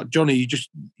Batch, like Johnny,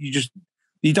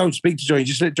 you don't speak to Johnny, you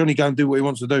just let Johnny go and do what he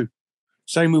wants to do.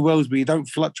 Same with Wellesby, you don't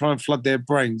try and flood their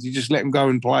brains, you just let them go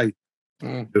and play.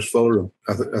 Just follow them.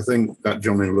 I think that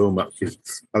Johnny Lomax is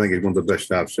one of the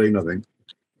best I've seen, I think.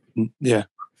 Yeah.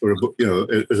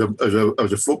 As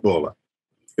a footballer.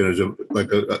 As a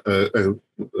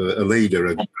leader,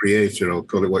 a creator, or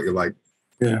call it what you like.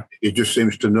 Yeah, he just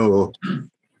seems to know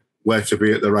where to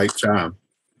be at the right time,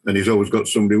 and he's always got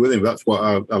somebody with him. That's what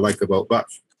I like about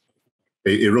Batch.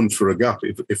 He runs for a gap.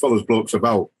 He follows blokes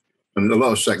about, and a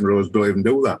lot of second rows don't even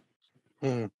do that.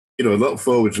 A lot of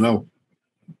forwards now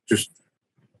they're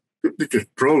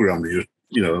just programmed.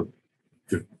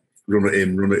 Just run it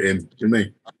in. You know what I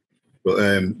mean? But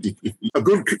a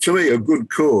good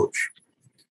coach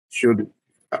should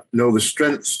know the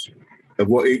strengths of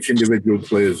what each individual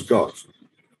player's got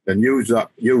and use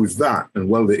that and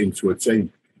weld it into a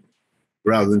team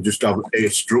rather than just have a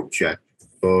structure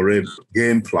or a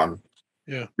game plan.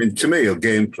 Yeah. I mean, to me, a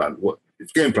game plan,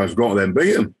 game plan's got to then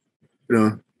beat them.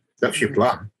 That's your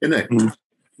plan, isn't it?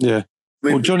 Yeah. I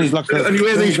mean, Johnny's like and you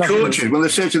hear these coaches, when they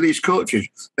say to these coaches,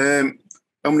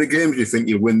 how many games do you think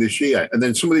you'll win this year? And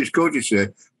then some of these coaches say,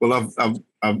 well,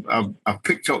 I've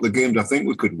picked out the games I think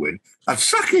we could win. I'd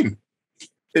sack him.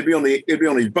 He'd be on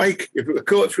his bike. If a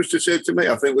coach was to say to me,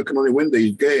 I think we can only win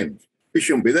these games, he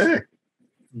shouldn't be there.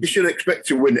 You should expect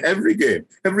to win every game.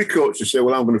 Every coach would say,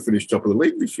 well, I'm going to finish top of the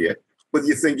league this year. Whether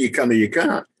you think you can or you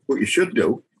can't, what you should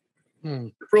do.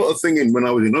 They brought a thing in when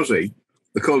I was in Aussie.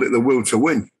 They called it the will to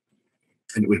win.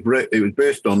 And it was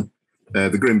based on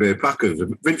the Green Bay Packers.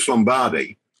 Vince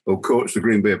Lombardi, who coached the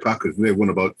Green Bay Packers, they won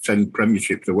about 10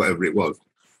 premierships or whatever it was.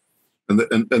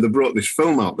 And they brought this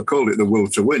film out. They called it The Will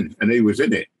to Win, and he was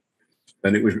in it.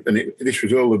 And this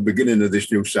was all the beginning of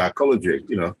this new psychology,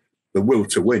 the will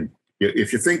to win.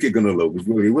 If you think you're going to lose,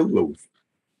 well, you will lose.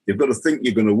 You've got to think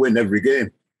you're going to win every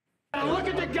game. Look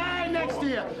at the guy next to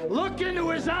you. Look into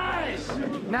his eyes.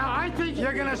 Now, I think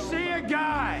you're going to see a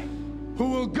guy who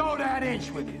will go that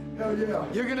inch with you. Hell yeah.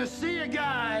 You're going to see a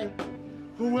guy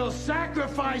who will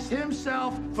sacrifice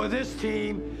himself for this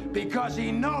team because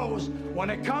he knows when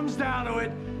it comes down to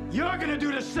it, you're going to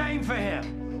do the same for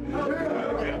him. Hell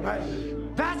yeah.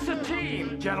 That's a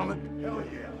team, gentlemen. Hell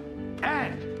yeah.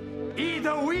 And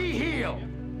either we heal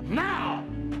now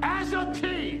as a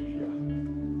team,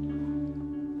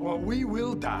 or we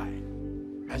will die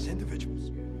as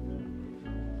individuals.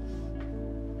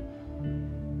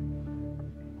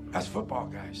 That's football,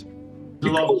 guys.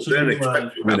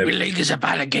 Rugby league is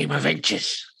about a game of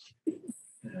inches.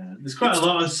 Yeah, there's quite a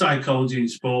lot of psychology in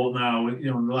sport now. In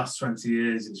the last 20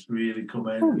 years, it's really come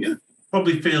in. Oh, yeah.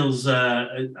 Probably feels,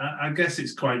 I guess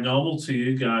it's quite normal to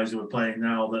you guys who are playing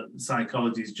now that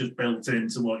psychology is just built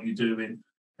into what you do in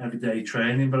everyday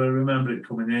training. But I remember it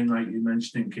coming in, like you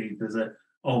mentioned, Keith,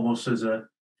 almost as a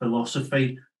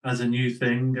philosophy, as a new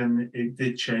thing, and it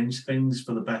did change things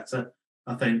for the better,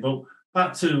 I think. But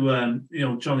back to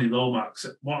Johnny Lomax,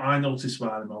 what I noticed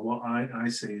about him, or what I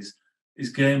see is his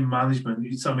game management,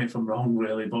 you tell me if I'm wrong,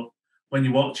 really, but when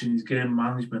you're watching, his game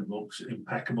management looks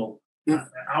impeccable. Yeah.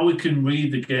 How he can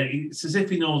read the game, it's as if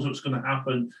he knows what's going to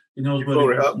happen. He knows where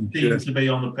the team to be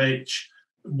on the pitch,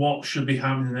 what should be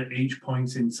happening at each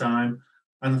point in time.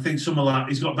 And I think some of that,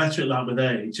 he's got better at that with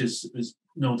age, as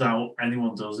no doubt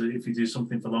anyone does. If you do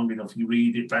something for long enough, you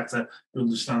read it better, you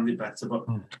understand it better. But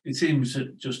it seems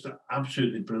just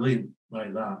absolutely brilliant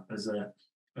like that as a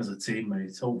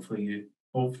teammate. Hopefully you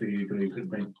agree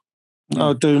with me.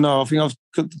 I do know. I think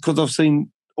because I've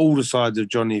seen all the sides of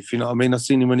Johnny, if you know what I mean. I've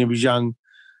seen him when he was young.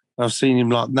 I've seen him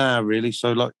like now, really.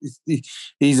 So like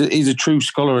he's a true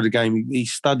scholar of the game. He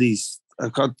studies. I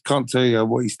can't tell you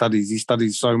what he studies. He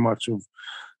studies so much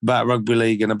about rugby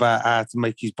league and about how to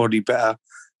make his body better,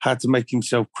 how to make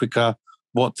himself quicker,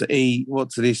 what to eat, what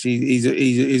to this. He's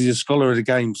a scholar of the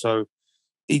game. So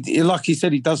he like he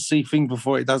said, he does see things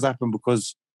before it does happen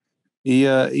because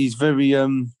he's very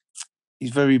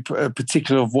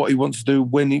particular of what he wants to do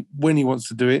when he wants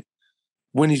to do it,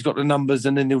 when he's got the numbers,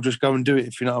 and then he'll just go and do it.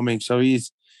 If you know what I mean. So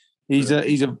he's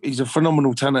a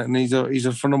phenomenal talent, and he's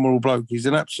a phenomenal bloke. He's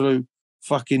an absolute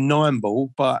fucking nine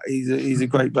ball, but he's a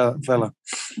great fella.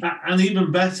 And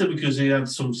even better because he had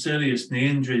some serious knee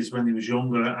injuries when he was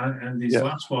younger, and his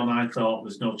last one, I thought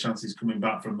there's no chance he's coming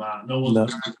back from that. No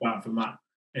one's coming back from that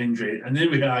injury, and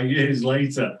here we are years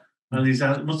later. And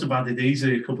must have added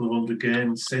easily a couple of 100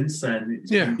 games since then.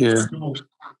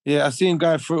 I see him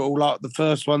going through it all, like the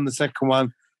first one, the second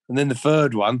one, and then the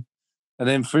third one. And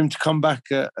then for him to come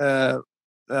back at, I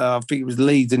think it was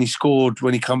Leeds, and he scored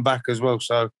when he come back as well.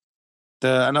 So,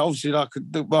 and obviously, I've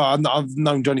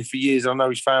known Johnny for years. I know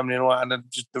his family and all that, and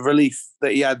just the relief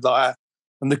that he had like that,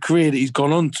 and the career that he's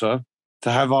gone on to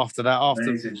have after that,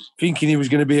 after thinking he was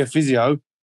going to be a physio.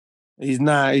 He's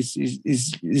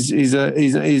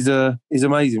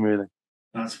amazing, really.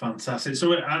 That's fantastic.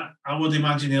 So I would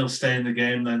imagine he'll stay in the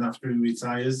game then after he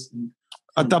retires.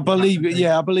 I believe it.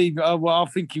 Yeah, I believe. Well, I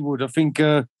think he would. I think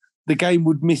the game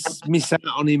would miss out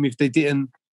on him if they didn't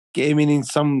get him in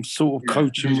some sort of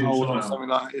coaching role or something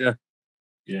like that.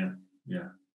 Yeah.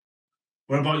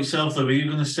 What about yourself, though? Are you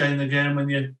going to stay in the game when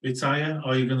you retire?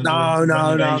 Or are you going to No.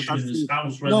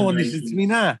 No one listens to me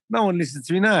now.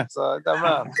 So it don't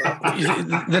matter.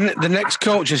 The next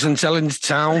coach isn't selling to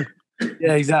town.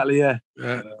 Yeah, exactly, yeah.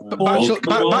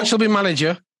 Batch will be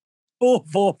manager.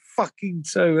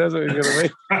 4-4-2, that's what he's going to be.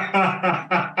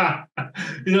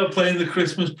 You're not playing the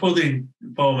Christmas pudding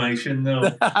formation,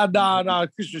 no? No,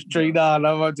 Christmas tree, no,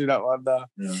 I won't do that one, no.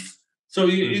 Yeah. So,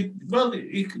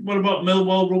 what about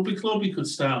Millwall Rugby Club? You could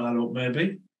start that up,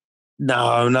 maybe. No.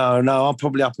 I'm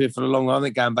probably up here for the long run. I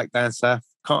ain't going back down south.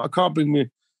 I can't bring me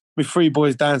 3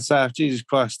 boys down south. Jesus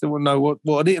Christ, they wouldn't know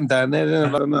what I'd hit them down there. They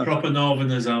don't know. Proper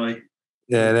Northerners, are they?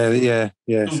 Yeah.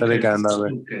 So they're going that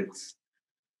way. Kids.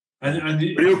 And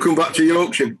you'll come back to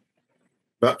Yorkshire,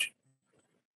 Batch?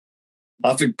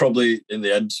 I think probably in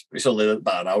the end, it's only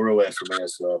about an hour away from here,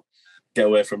 so get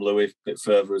away from Louie a bit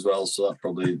further as well, so that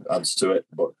probably adds to it.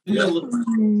 But your little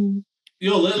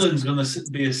one's going to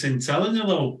be a Sintelling,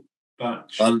 though,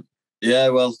 Batch. Yeah,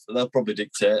 well, they'll probably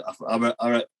dictate.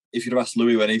 If you'd have asked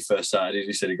Louie when he first started,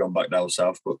 he said he'd gone back down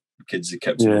south, but the kids he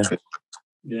kept him fit.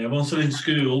 Yeah, once they're in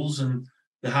schools and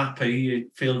they're happy,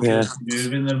 you feel good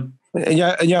moving them. And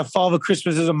you have Father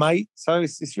Christmas as a mate, so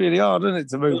it's really hard, isn't it,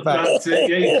 to move back? That's it.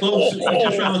 Yeah, you're close. You're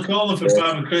just around the corner for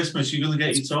Father Christmas. You're going to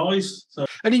get your toys. So.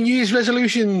 Any New Year's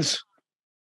resolutions?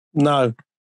 No.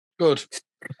 Good.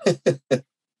 You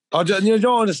don't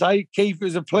want to say, Keith, it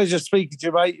was a pleasure speaking to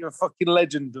you, mate. You're a fucking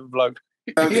legend of bloke.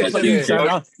 Not you,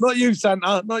 Santa.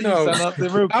 The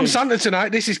real I'm Santa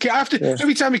tonight. This is Keith.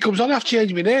 Every time he comes on, I have to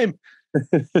change my name.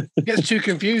 It gets too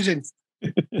confusing.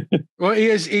 Well,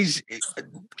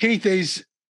 Keith is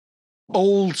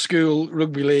old school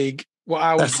rugby league. What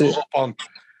I was brought up on.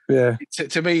 Yeah.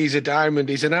 To me, he's a diamond.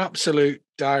 He's an absolute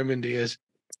diamond. He is.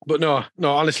 But no.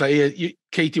 Honestly,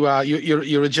 Keith,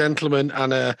 you're a gentleman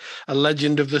and a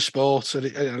legend of the sport, and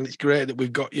it's great that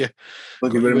we've got you.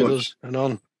 Thank you very much. Us and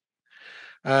on.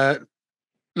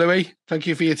 Louie, thank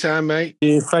you for your time, mate.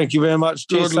 Yeah, thank you very much.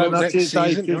 Good luck next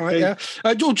season. Right,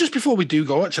 just before we do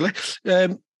go, actually,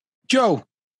 Joe,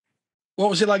 what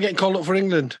was it like getting called up for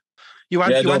England? You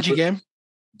had your game?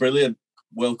 Brilliant.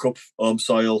 World Cup, home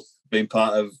soil, being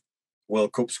part of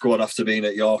World Cup squad after being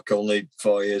at York only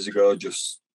 4 years ago,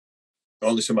 just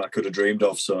only something I could have dreamed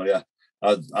of. So, yeah,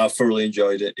 I thoroughly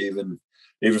enjoyed it, even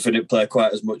if I didn't play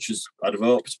quite as much as I'd have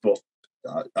hoped. But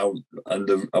I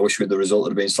wish the result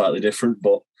had been slightly different,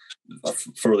 but I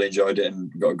thoroughly enjoyed it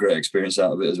and got a great experience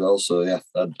out of it as well. So, yeah,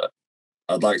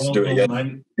 I'd like to do it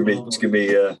again. It's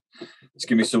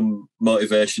give me some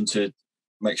motivation to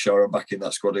make sure I'm back in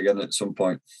that squad again at some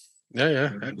point.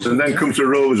 Yeah. And then comes the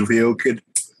Rovers with you, kid.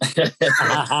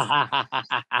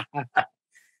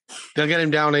 They'll get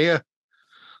him down here.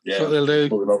 Yeah, that's what they'll do.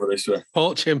 Pull him over this way.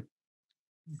 Poach him.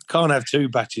 Can't have two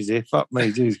batches here. Fuck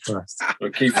me, Jesus Christ. Well,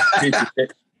 Keith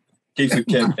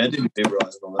came head in the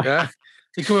right. Yeah.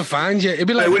 He come and find you. He'd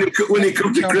be like, when he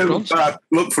comes to K.R Back,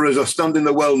 look for us. I'll stand in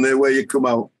the well near where you come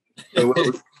out. He'll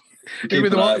be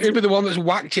the one that's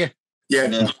whacked you.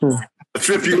 Yeah. I'll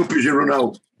trip you up as you run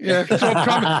out. Yeah. So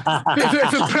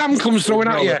if a pram comes throwing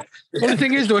at you, the only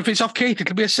thing is, though, if it's off Keith,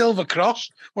 it'll be a silver cross,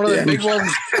 one of the big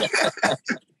ones.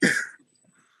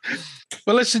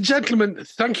 Well, listen, gentlemen,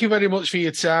 thank you very much for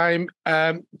your time.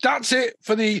 That's it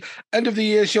for the end of the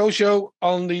year show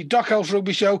on the Dock House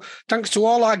Rugby Show. Thanks to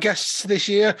all our guests this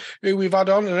year who we've had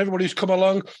on and everybody who's come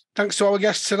along. Thanks to our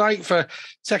guests tonight for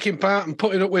taking part and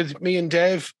putting up with me and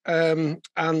Dave, and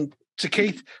to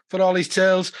Keith for all his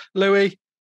tales. Louie,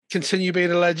 continue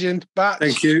being a legend. Bat,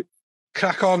 thank you.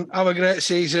 Crack on, have a great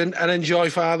season and enjoy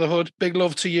fatherhood. Big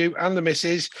love to you and the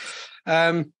missus.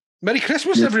 Merry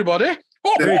Christmas, everybody.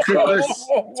 Merry Christmas.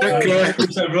 Take care.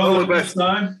 All the best.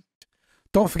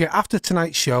 Don't forget, after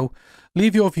tonight's show,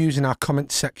 leave your views in our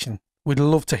comment section. We'd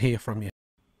love to hear from you.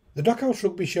 The Dock House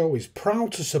Rugby Show is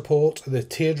proud to support the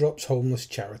Teardrops Homeless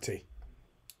Charity.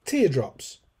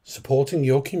 Teardrops, supporting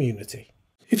your community.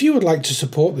 If you would like to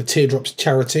support the Teardrops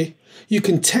charity, you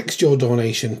can text your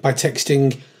donation by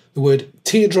texting the word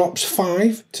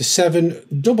Teardrops5 to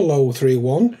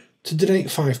 70031 to donate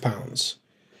 £5.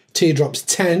 Teardrops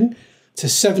 10 to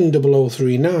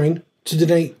 70039 to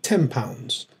donate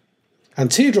 £10.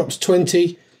 And Teardrops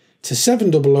 20 to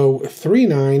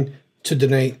 70039 to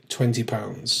donate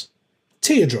 £20.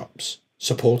 Teardrops,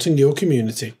 supporting your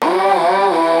community.